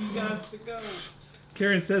 You got to go.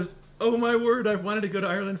 Karen says, oh my word, I've wanted to go to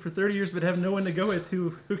Ireland for 30 years but have no one to go with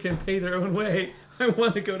who can pay their own way. I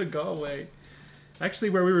want to go to Galway.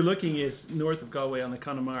 Actually, where we were looking is north of Galway on the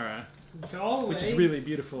Connemara, Galway? which is really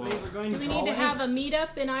beautiful. Wait, we're going do we need to have a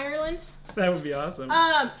meetup in Ireland? That would be awesome.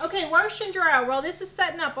 Okay, wash and dry. While this is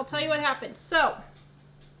setting up, I'll tell you what happened. So,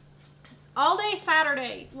 all day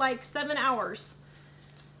Saturday, like 7 hours,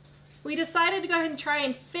 we decided to go ahead and try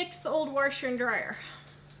and fix the old washer and dryer.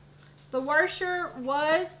 The washer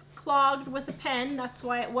was clogged with a pen. That's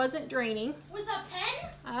why it wasn't draining. With a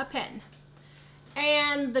pen? A pen.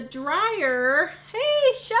 And the dryer,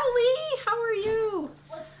 hey Shelly, how are you?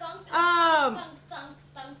 Was thunk, thunk, thunk,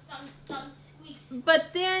 thunk, thunk, thunk, squeak.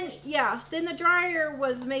 But then, yeah, then the dryer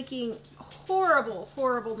was making horrible,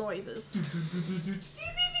 horrible noises.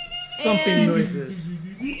 Thumping noises.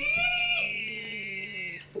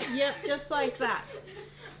 Yep, just like that.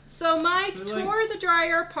 So Mike tore the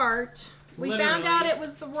dryer apart. We found out it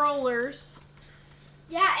was the rollers.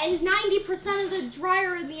 Yeah, and 90% of the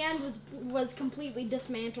dryer in the end was completely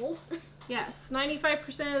dismantled. Yes,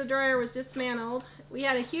 95% of the dryer was dismantled. We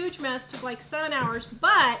had a huge mess, took like 7 hours,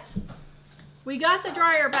 but we got the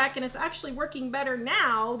dryer back and it's actually working better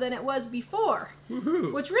now than it was before.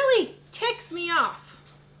 Woohoo. Which really ticks me off.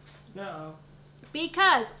 Uh-oh.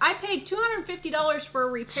 Because I paid $250 for a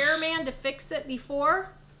repairman to fix it before.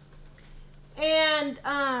 And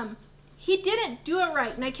he didn't do it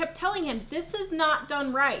right. And I kept telling him, this is not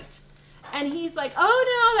done right. And he's like,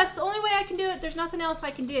 oh no, that's the only way I can do it. There's nothing else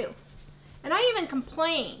I can do. And I even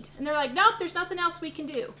complained. And they're like, nope, there's nothing else we can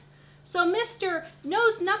do. So Mr.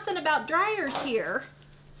 knows nothing about dryers here,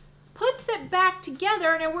 puts it back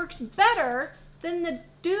together and it works better than the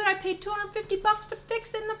dude I paid $250 to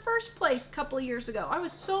fix it in the first place a couple of years ago. I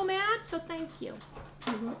was so mad, so thank you.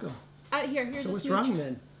 You're welcome. Here's So a what's smooch. wrong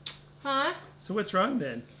then? Huh? So what's wrong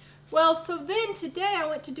then? Well, so then today I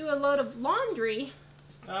went to do a load of laundry,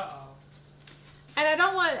 Uh-oh. and I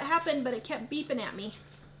don't know what happened, but it kept beeping at me.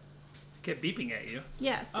 Kept beeping at you.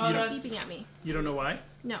 Yes, it Oh, kept that's- beeping at me. You don't know why?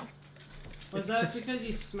 No. Was that because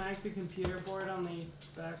you smacked the computer board on the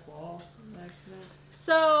back wall by accident?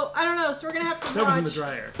 So I don't know. So we're gonna have to watch. That was in the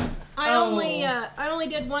dryer. I only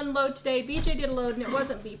did one load today. BJ did a load and it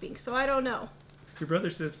wasn't beeping, so I don't know. Your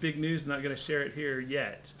brother says big news, not going to share it here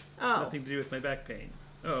yet. Oh. Nothing to do with my back pain.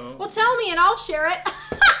 Oh. Well, tell me and I'll share it.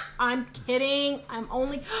 I'm kidding. I'm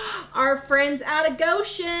only our friends out of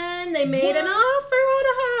Goshen. They made an offer on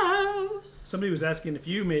a house. Somebody was asking if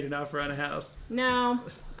you made an offer on a house. No,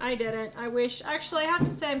 I didn't. I wish. Actually, I have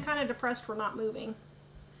to say I'm kind of depressed we're not moving.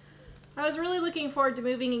 I was really looking forward to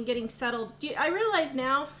moving and getting settled. I realize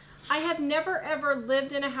now I have never ever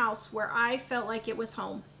lived in a house where I felt like it was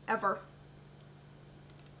home. Ever.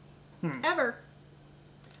 Ever.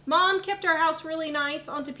 Mom kept our house really nice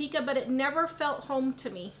on Topeka, but it never felt home to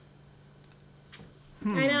me.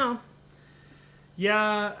 I know.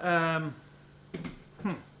 Yeah,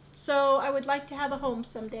 So I would like to have a home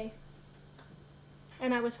someday.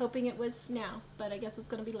 And I was hoping it was now, but I guess it's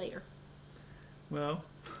going to be later. well,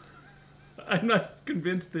 I'm not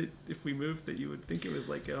convinced that if we moved that you would think it was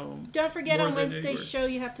like a home. Don't forget More on than Wednesday's anywhere. show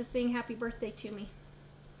you have to sing happy birthday to me.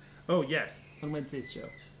 Oh, yes, on Wednesday's show.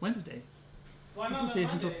 Wednesday. Why My not on birthday's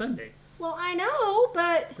until Monday? Sunday. Well, I know,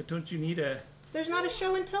 but But don't you need a... there's not a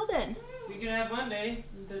show until then. We can have Monday,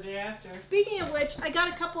 the day after. Speaking of which, I got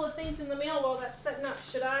a couple of things in the mail while that's setting up.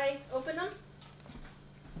 Should I open them?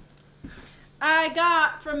 I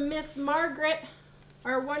got from Miss Margaret,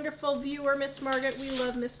 our wonderful viewer, Miss Margaret. We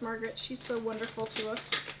love Miss Margaret. She's so wonderful to us.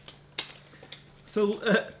 So,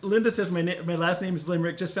 Linda says my last name is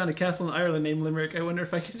Limerick. Just found a castle in Ireland named Limerick. I wonder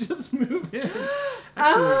if I could just move in. Actually,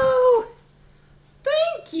 Oh,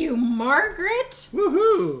 thank you, Margaret.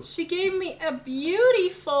 woohoo! She gave me a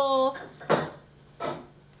beautiful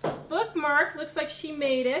bookmark. Looks like she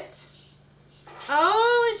made it.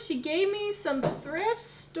 Oh, and she gave me some thrift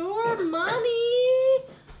store money.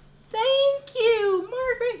 Thank you,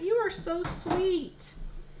 Margaret. You are so sweet.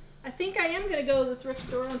 I think I am going to go to the thrift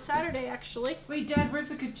store on Saturday, actually. Wait, Dad, where's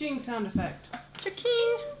the ka-ching sound effect?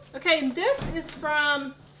 Cha-king. Okay, and this is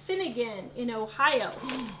from Finnegan in Ohio.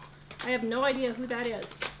 I have no idea who that is.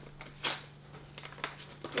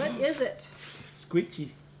 What is it? Squitchy.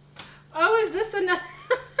 Oh, is this another?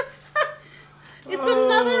 It's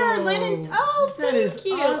another linen. Oh, that thank is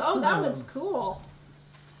you. Oh, that awesome. one's cool.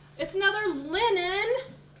 It's another linen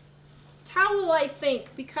towel, I think,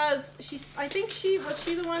 because I think she was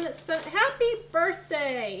the one that sent. Happy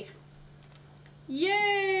birthday!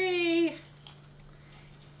 Yay!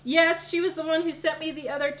 Yes, she was the one who sent me the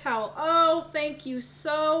other towel. Oh, thank you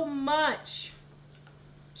so much.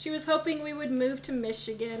 She was hoping we would move to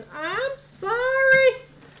Michigan. I'm sorry.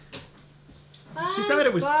 She thought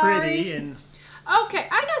it was pretty and... Okay,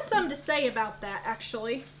 I got something to say about that,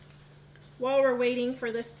 actually. While we're waiting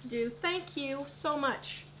for this to do. Thank you so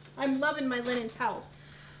much. I'm loving my linen towels.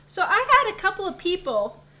 So I had a couple of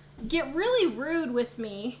people get really rude with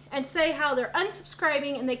me and say how they're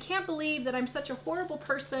unsubscribing and they can't believe that I'm such a horrible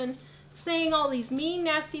person saying all these mean,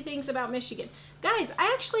 nasty things about Michigan. Guys,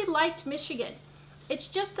 I actually liked Michigan. It's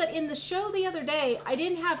just that in the show the other day, I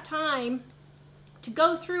didn't have time to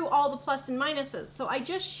go through all the plus and minuses. So I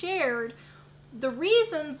just shared the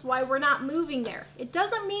reasons why we're not moving there. It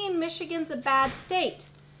doesn't mean Michigan's a bad state.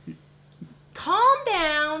 Calm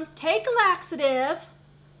down, take a laxative,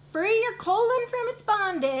 free your colon from its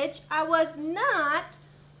bondage. I was not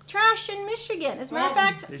trashing Michigan. As a matter of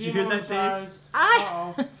fact, Did you hear that, Dave? Demonetized.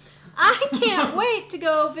 I Uh-oh. I can't wait to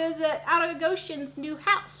go visit Out of Goshen's new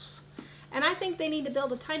house. And I think they need to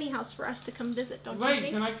build a tiny house for us to come visit, don't you Wait,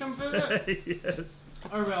 think? can I come visit? Yes.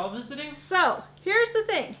 Oh. Are we all visiting? So, here's the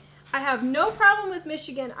thing. I have no problem with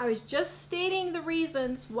Michigan. I was just stating the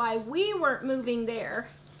reasons why we weren't moving there.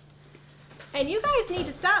 And you guys need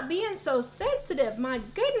to stop being so sensitive. My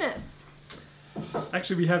goodness.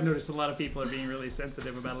 Actually, we have noticed a lot of people are being really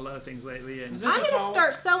sensitive about a lot of things lately. And Is I'm going to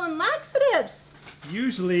start selling laxatives.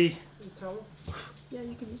 usually, Yeah,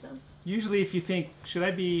 you can use them. usually if you think, should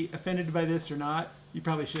I be offended by this or not, you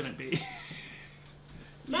probably shouldn't be.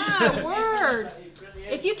 My word.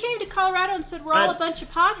 If you came to Colorado and said we're all a bunch of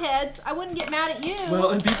potheads, I wouldn't get mad at you.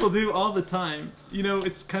 Well, and people do all the time. You know,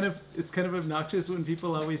 it's kind of obnoxious when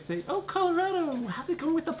people always say, "Oh, Colorado, how's it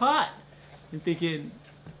going with the pot?" I'm thinking,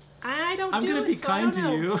 I don't I'm do gonna it, be so I kind don't to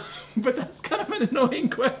know. you, but that's kind of an annoying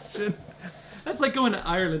question. That's like going to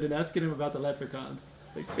Ireland and asking them about the leprechauns.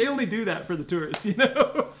 Like, they only do that for the tourists, you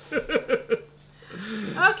know.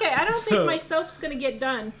 Okay, I don't think my soap's going to get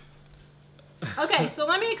done. Okay, so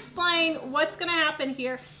let me explain what's going to happen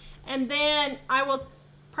here. And then I will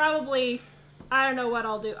probably, I don't know what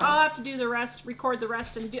I'll do. I'll have to do the rest, record the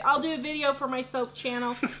rest, and I'll do a video for my soap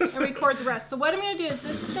channel and record the rest. So what I'm going to do is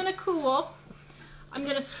this is going to cool. I'm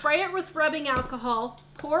going to spray it with rubbing alcohol,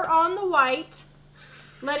 pour on the white,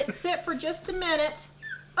 let it sit for just a minute.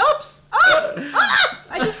 Oops! Oh! Ah!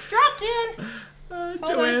 I just dropped in.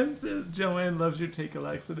 Joanne says Joanne loves your take a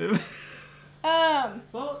laxative.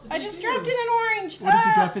 Well, I just dropped in an orange. What did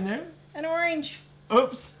you drop in there? An orange.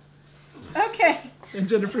 Oops. Okay. And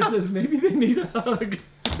Jennifer says maybe they need a hug.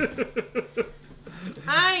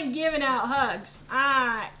 I ain't giving out hugs.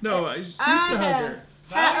 She's the hugger.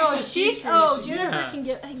 Jennifer can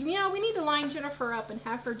get. You know, we need to line Jennifer up and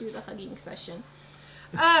have her do the hugging session.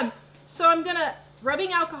 So I'm gonna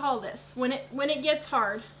rubbing alcohol this when it gets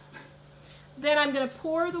hard. Then I'm gonna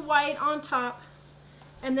pour the white on top,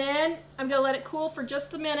 and then I'm gonna let it cool for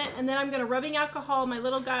just a minute, and then I'm gonna rubbing alcohol my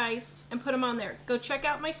little guys and put them on there. Go check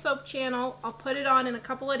out my soap channel. I'll put it on in a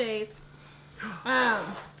couple of days,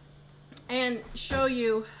 and show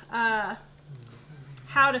you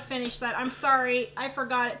how to finish that. I'm sorry, I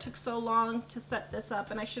forgot it took so long to set this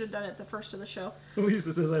up, and I should have done it the first of the show.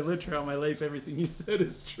 Lisa says, I lived throughout my life. Everything you said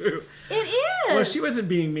is true. It is! Well, she wasn't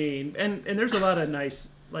being mean. And there's a lot of nice,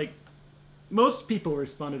 like, most people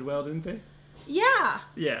responded well, didn't they? Yeah.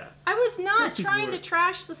 Yeah. I was not Most people trying were. to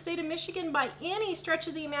trash the state of Michigan by any stretch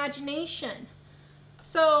of the imagination.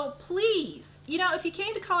 So please, you know, if you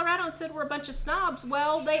came to Colorado and said we're a bunch of snobs,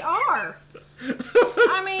 well, they are.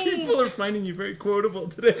 I mean... People are finding you very quotable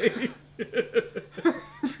today.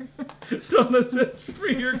 Donna says,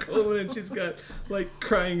 free your colon, and she's got, like,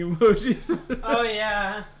 crying emojis. Oh,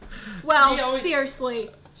 yeah. Well, seriously.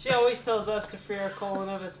 She always tells us to free our colon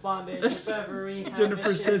of its bondage if ever we have Jennifer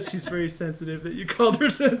issues. says she's very sensitive, that you called her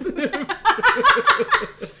sensitive.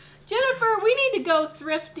 Jennifer, we need to go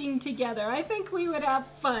thrifting together. I think we would have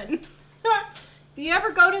fun. Do you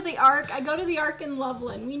ever go to the Ark? I go to the Ark in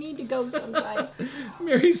Loveland. We need to go sometime.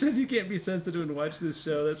 Mary says you can't be sensitive and watch this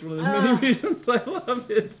show. That's one of the many reasons I love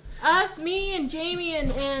it. Us, me, and Jamie,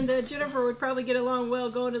 and Jennifer would probably get along well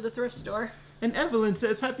going to the thrift store. And Evelyn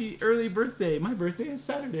says, happy early birthday. My birthday is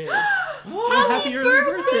Saturday. Happy early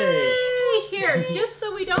birthday. Here, just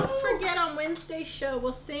so we don't forget on Wednesday's show,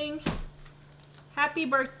 we'll sing happy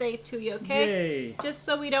birthday to you, okay? Yay. Just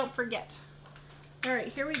so we don't forget. All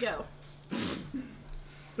right, here we go.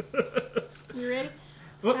 You ready?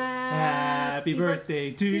 Whoops. Happy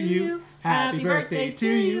birthday to you. Happy birthday to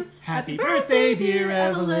you. Happy birthday, dear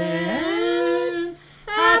Evelyn.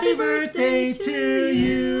 Happy birthday to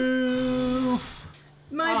you.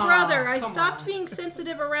 My brother, I come stopped on. being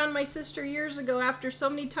sensitive around my sister years ago after so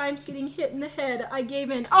many times getting hit in the head. I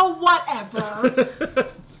gave in. Oh,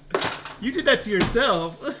 whatever. You did that to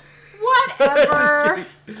yourself. Whatever.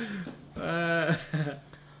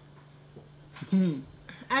 Just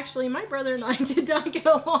Actually, my brother and I did not get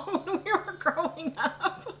along when we were growing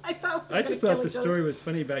up. I just thought the story was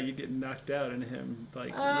funny about you getting knocked out and him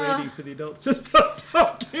like waiting for the adults to stop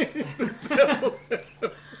talking.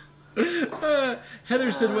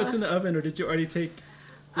 Heather said, "What's in the oven?" Or did you already take?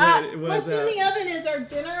 What's in the oven is our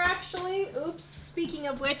dinner, actually. Oops. Speaking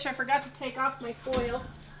of which, I forgot to take off my foil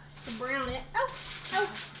to brown it. Oh,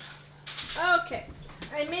 oh. Okay.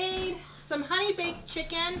 I made some honey baked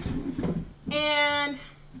chicken, and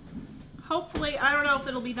hopefully, I don't know if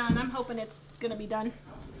it'll be done. I'm hoping it's gonna be done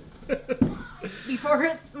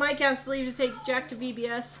before Mike has to leave to take Jack to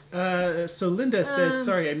VBS. So Linda said,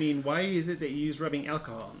 "Sorry, I mean, why is it that you use rubbing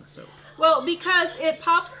alcohol in the soap?" Well, because it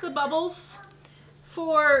pops the bubbles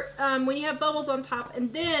for when you have bubbles on top,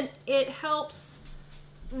 and then it helps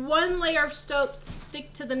one layer of soap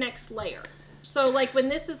stick to the next layer. So, like when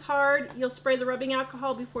this is hard, you'll spray the rubbing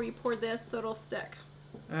alcohol before you pour this, so it'll stick.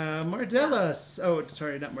 Mardella. Oh,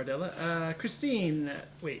 sorry, not Mardella. Christine,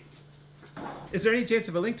 wait. Is there any chance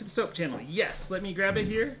of a link to the soap channel? Yes. Let me grab it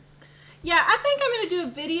here. Yeah, I think I'm going to do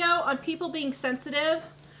a video on people being sensitive.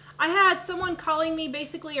 I had someone calling me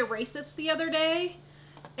basically a racist the other day,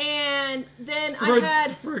 and then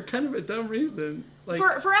for kind of a dumb reason. Like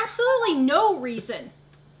for absolutely no reason.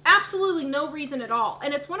 Absolutely no reason at all.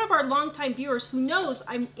 And it's one of our longtime viewers who knows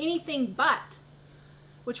I'm anything but,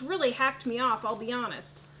 which really hacked me off, I'll be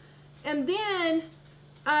honest. And then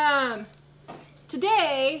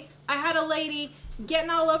today I had a lady getting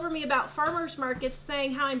all over me about farmers markets,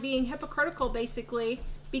 saying how I'm being hypocritical basically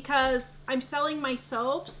because I'm selling my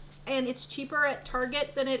soaps and it's cheaper at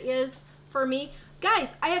Target than it is for me.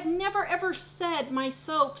 Guys, I have never ever said my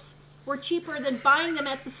soaps were cheaper than buying them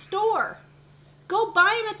at the store. Go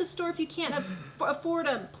buy them at the store if you can't afford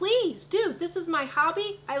them. Please do. This is my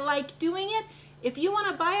hobby. I like doing it. If you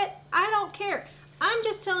want to buy it, I don't care. I'm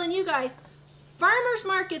just telling you guys, farmers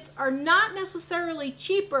markets are not necessarily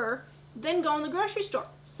cheaper than going to the grocery store.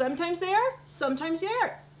 Sometimes they are, sometimes they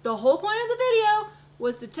aren't. The whole point of the video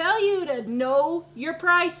was to tell you to know your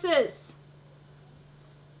prices.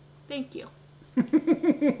 Thank you. So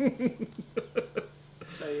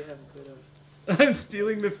you have a bit of... I'm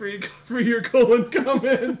stealing the free your colon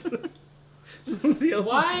comment. Somebody else.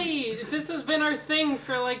 Why? This has been our thing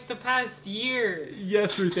for like the past year.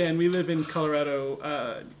 Yes, Ruth Ann. We live in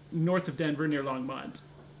Colorado, north of Denver, near Longmont.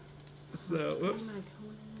 So, whoops.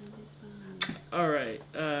 All right.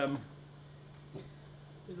 There's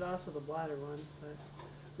also the bladder one, but...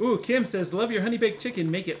 Ooh, Kim says, love your honey baked chicken.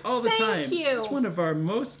 Make it all the time. Thank you. It's one of our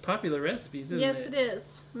most popular recipes, isn't it? Yes, it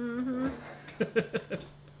is. Mm-hmm.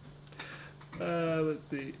 Let's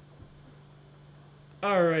see.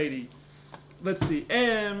 Alrighty. Let's see.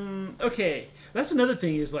 Okay. That's another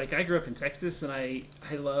thing is, like, I grew up in Texas, and I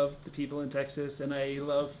love the people in Texas, and I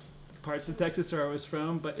love parts of Texas where I was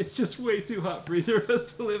from, but it's just way too hot for either of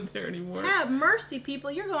us to live there anymore. Have mercy, people.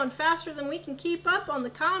 You're going faster than we can keep up on the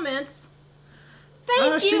comments.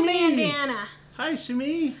 Thank you, Shami. Bandana. Hi,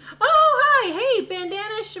 Shami. Oh, hi. Hey,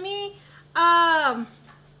 Bandana, Shami.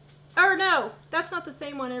 Or no, that's not the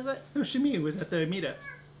same one, is it? No, Shami was at the meetup.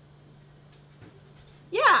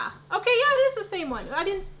 Yeah. Okay, yeah, it is the same one. I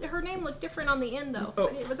didn't. Her name looked different on the end, though. Oh.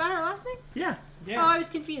 Was that her last name? Yeah. Yeah. Oh, I was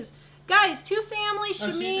confused. Guys, two family, Oh,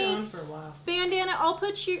 she's been Shami, on for a while. Bandana. I'll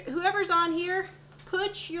put your whoever's on here.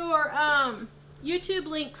 Put your YouTube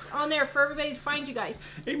links on there for everybody to find you guys.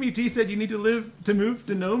 Amy T said you need to move to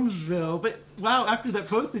Gnomesville, but wow, after that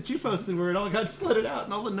post that you posted where it all got flooded out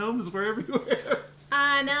and all the gnomes were everywhere.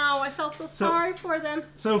 I know. I felt so sorry for them.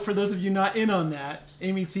 So for those of you not in on that,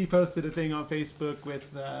 Amy T posted a thing on Facebook with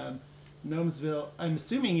Gnomesville. I'm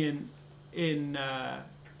assuming in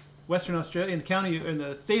Western Australia, in the county, in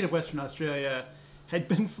the state of Western Australia, had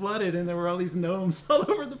been flooded, and there were all these gnomes all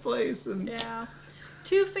over the place. And Yeah.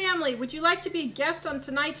 Two family, would you like to be a guest on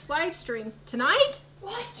tonight's live stream? Tonight?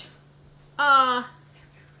 What?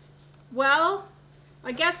 Well,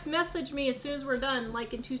 I guess message me as soon as we're done,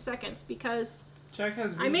 like in 2 seconds, because Jack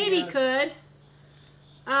has I maybe VBS. could.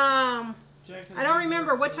 Jack has I don't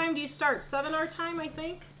remember. VBS. What time do you start? 7 our time, I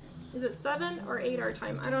think? Is it 7 or 8 our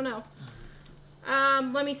time? I don't know.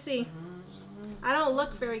 Let me see. I don't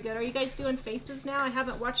look very good. Are you guys doing faces now? I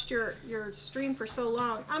haven't watched your stream for so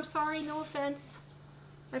long. I'm sorry, no offense.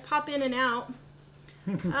 I pop in and out.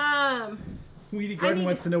 Weedy Garden need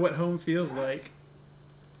wants to- to know what home feels like.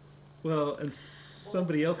 Well, and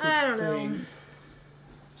somebody else was I don't saying,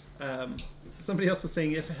 somebody else was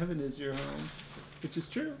saying if heaven is your home, which is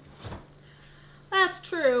true. That's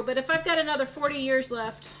true, but if I've got another 40 years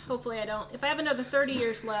left, hopefully I don't. If I have another 30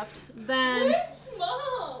 years left, then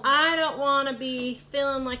Mom. I don't want to be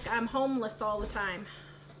feeling like I'm homeless all the time.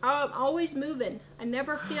 I'm always moving. I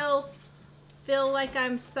never feel like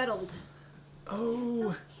I'm settled.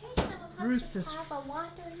 Oh, Ruth says, Have a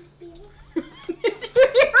wandering spirit. Did you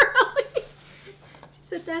hear her? She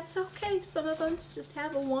said, that's okay. Some of us just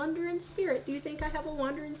have a wandering spirit. Do you think I have a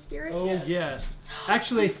wandering spirit? oh Yes. yes.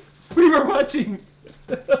 Actually, we were watching.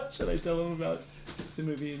 Should I tell them about the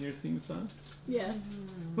movie and your theme song? Yes.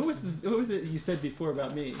 What was it you said before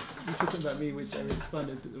about me? You said something about me, which I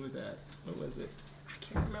responded to with that. What was it? I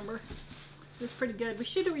can't remember. It was pretty good. We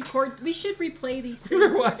should replay these things. We were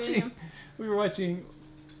when we're doing watching. them. We were watching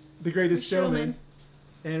The Greatest The Showman.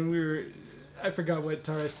 Showman, and I forgot what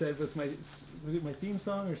Tara said was it my theme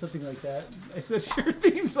song or something like that? I said your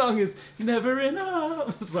theme song is never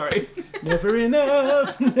enough. Sorry, never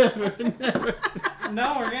enough, never.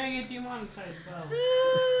 No, we're gonna get demonetized though.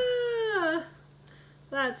 Ah,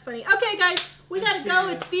 that's funny. Okay, guys, we gotta go.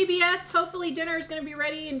 It's VBS. Hopefully, dinner is gonna be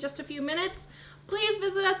ready in just a few minutes. Please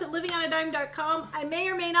visit us at livingonadime.com. I may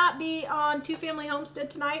or may not be on Two Family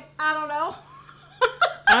Homestead tonight. I don't know.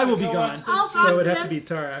 I will be Go gone, watch I'll talk so to it'd have them. to be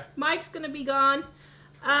Tara. Mike's gonna be gone.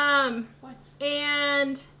 What?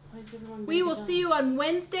 And Why is everyone we will breaking see you on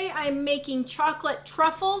Wednesday. I'm making chocolate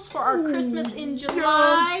truffles for our Christmas in Yum.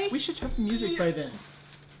 July. We should have the music by then.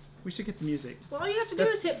 We should get the music. Well, all you have to do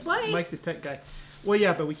That's is hit play. Mike the tech guy. Well,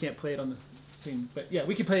 yeah, but we can't play it on the same. But yeah,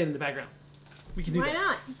 we can play it in the background. We can do Why that.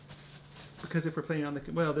 not? Because if we're playing on the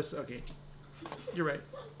okay, you're right.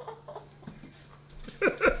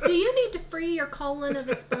 Do you need to free your colon of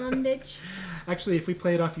its bondage? Actually, if we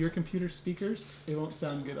play it off your computer speakers, it won't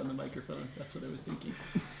sound good on the microphone. That's what I was thinking.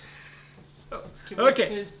 So, Can we okay.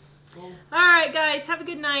 kiss Gold? All right, guys, have a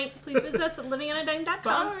good night. Please visit us at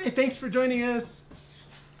livingonadime.com. Bye. Thanks for joining us.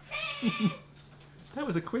 That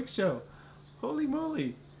was a quick show. Holy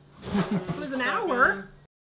moly. It was an hour.